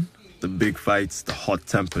and done, the big fights, the hot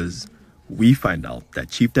tempers, we find out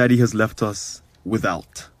that Chief Daddy has left us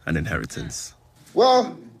without an inheritance.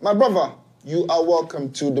 Well, my brother, you are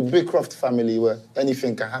welcome to the Big Croft family where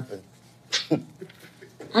anything can happen.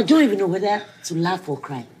 I don't even know whether to laugh or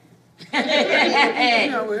cry. I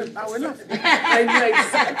will laugh. I know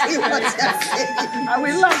exactly what you're saying. I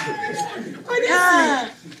will laugh.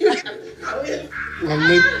 Honestly. Well,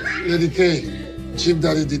 Lady K, Chief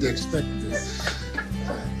Daddy did expect this.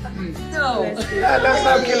 No. Let's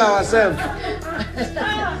not kill ourselves.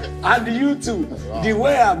 And you too, the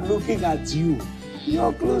way I'm looking at you,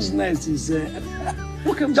 your closeness is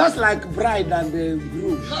just like bride and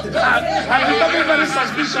groom. I'm becoming very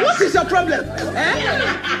suspicious. What is your problem?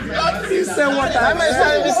 Please say what I'm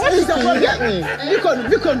saying. What is your problem?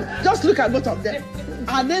 Bikon, just look at both of them.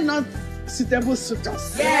 Are they not suitable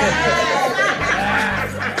suitors?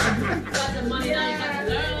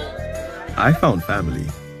 I found family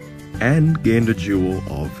and gained a jewel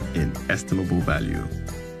of inestimable value.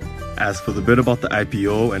 As for the bit about the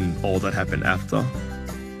IPO and all that happened after,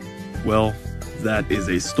 well, that is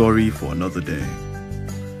a story for another day.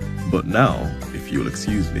 But now, if you'll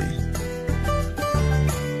excuse me.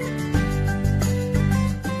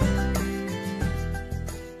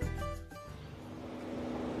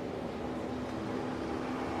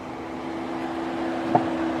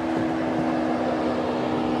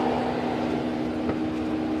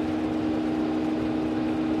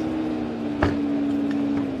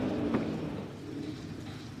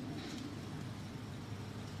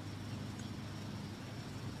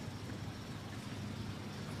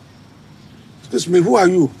 Excuse me, who are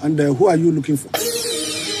you? And who are you looking for?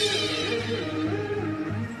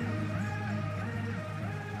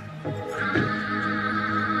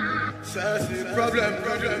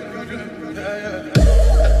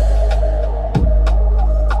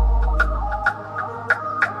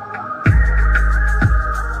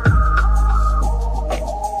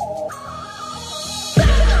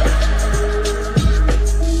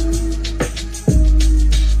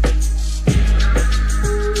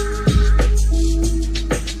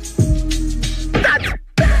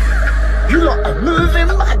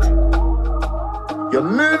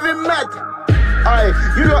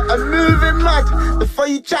 You lot are moving mad. Before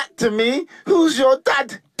you chat to me, who's your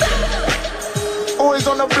dad? Always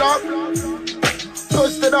on the block,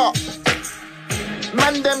 posted up.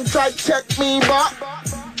 Man, them tried check me, but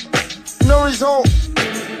no result.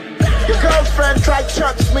 Your girlfriend tried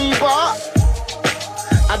check me, but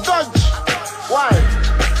I dodge. Why?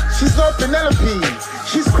 She's not Penelope.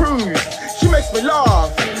 She's cruise. She makes me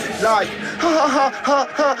laugh. Like, ha ha ha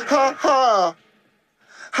ha ha ha.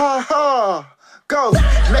 Ha ha. Go,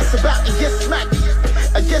 mess about and get smacked.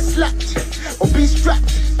 And get slapped. Or be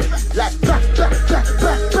strapped. Like, back, back, back,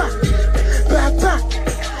 back, back. Back, back,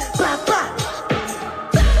 back, back.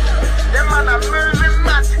 Them man are moving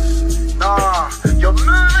mad. Nah, you're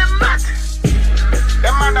moving mad.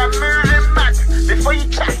 Them man are moving mad. Before you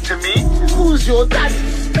chat to me, who's your dad?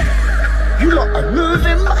 You lot are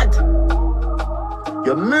moving mad.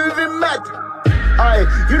 You're moving mad.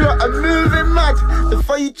 Aye, you lot are moving mad.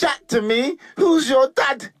 Before you chat to me, who's your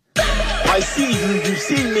dad? I see you, you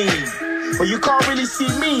see me. But you can't really see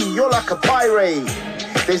me, you're like a pirate.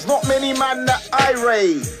 There's not many man that I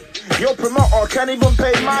rate. Your promoter can't even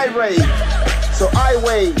pay my rate. So I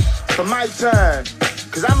wait for my turn.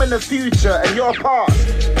 Cause I'm in the future and you're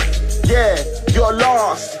past. Yeah, you're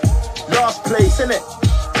last. Last place, innit?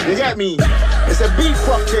 You get me? It's a big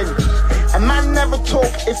thing. A man never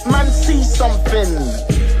talk if man sees something.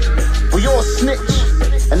 Well, you're a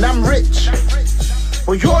snitch and I'm rich.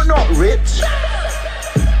 Well, you're not rich.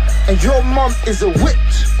 And your mom is a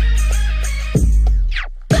witch.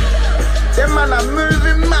 Them man are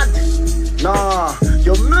moving mad. Nah,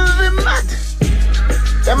 you're moving mad.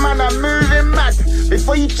 Them man are moving mad.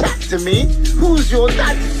 Before you chat to me, who's your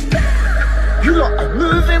dad? You lot are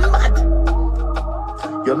moving mad.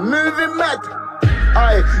 You're moving mad.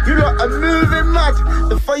 Aye, you lot are moving mad.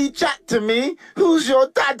 Before you chat to me, who's your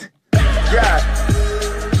dad? Yeah.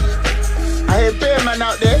 I hear bear man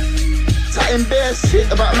out there chatting bare shit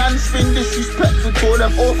about man's being disrespectful to all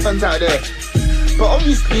them orphans out there. But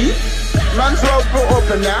obviously, man's well brought up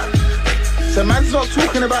and that. So man's not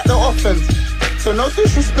talking about the orphans. So no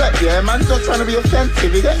disrespect, yeah? Man's not trying to be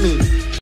offensive, you get me?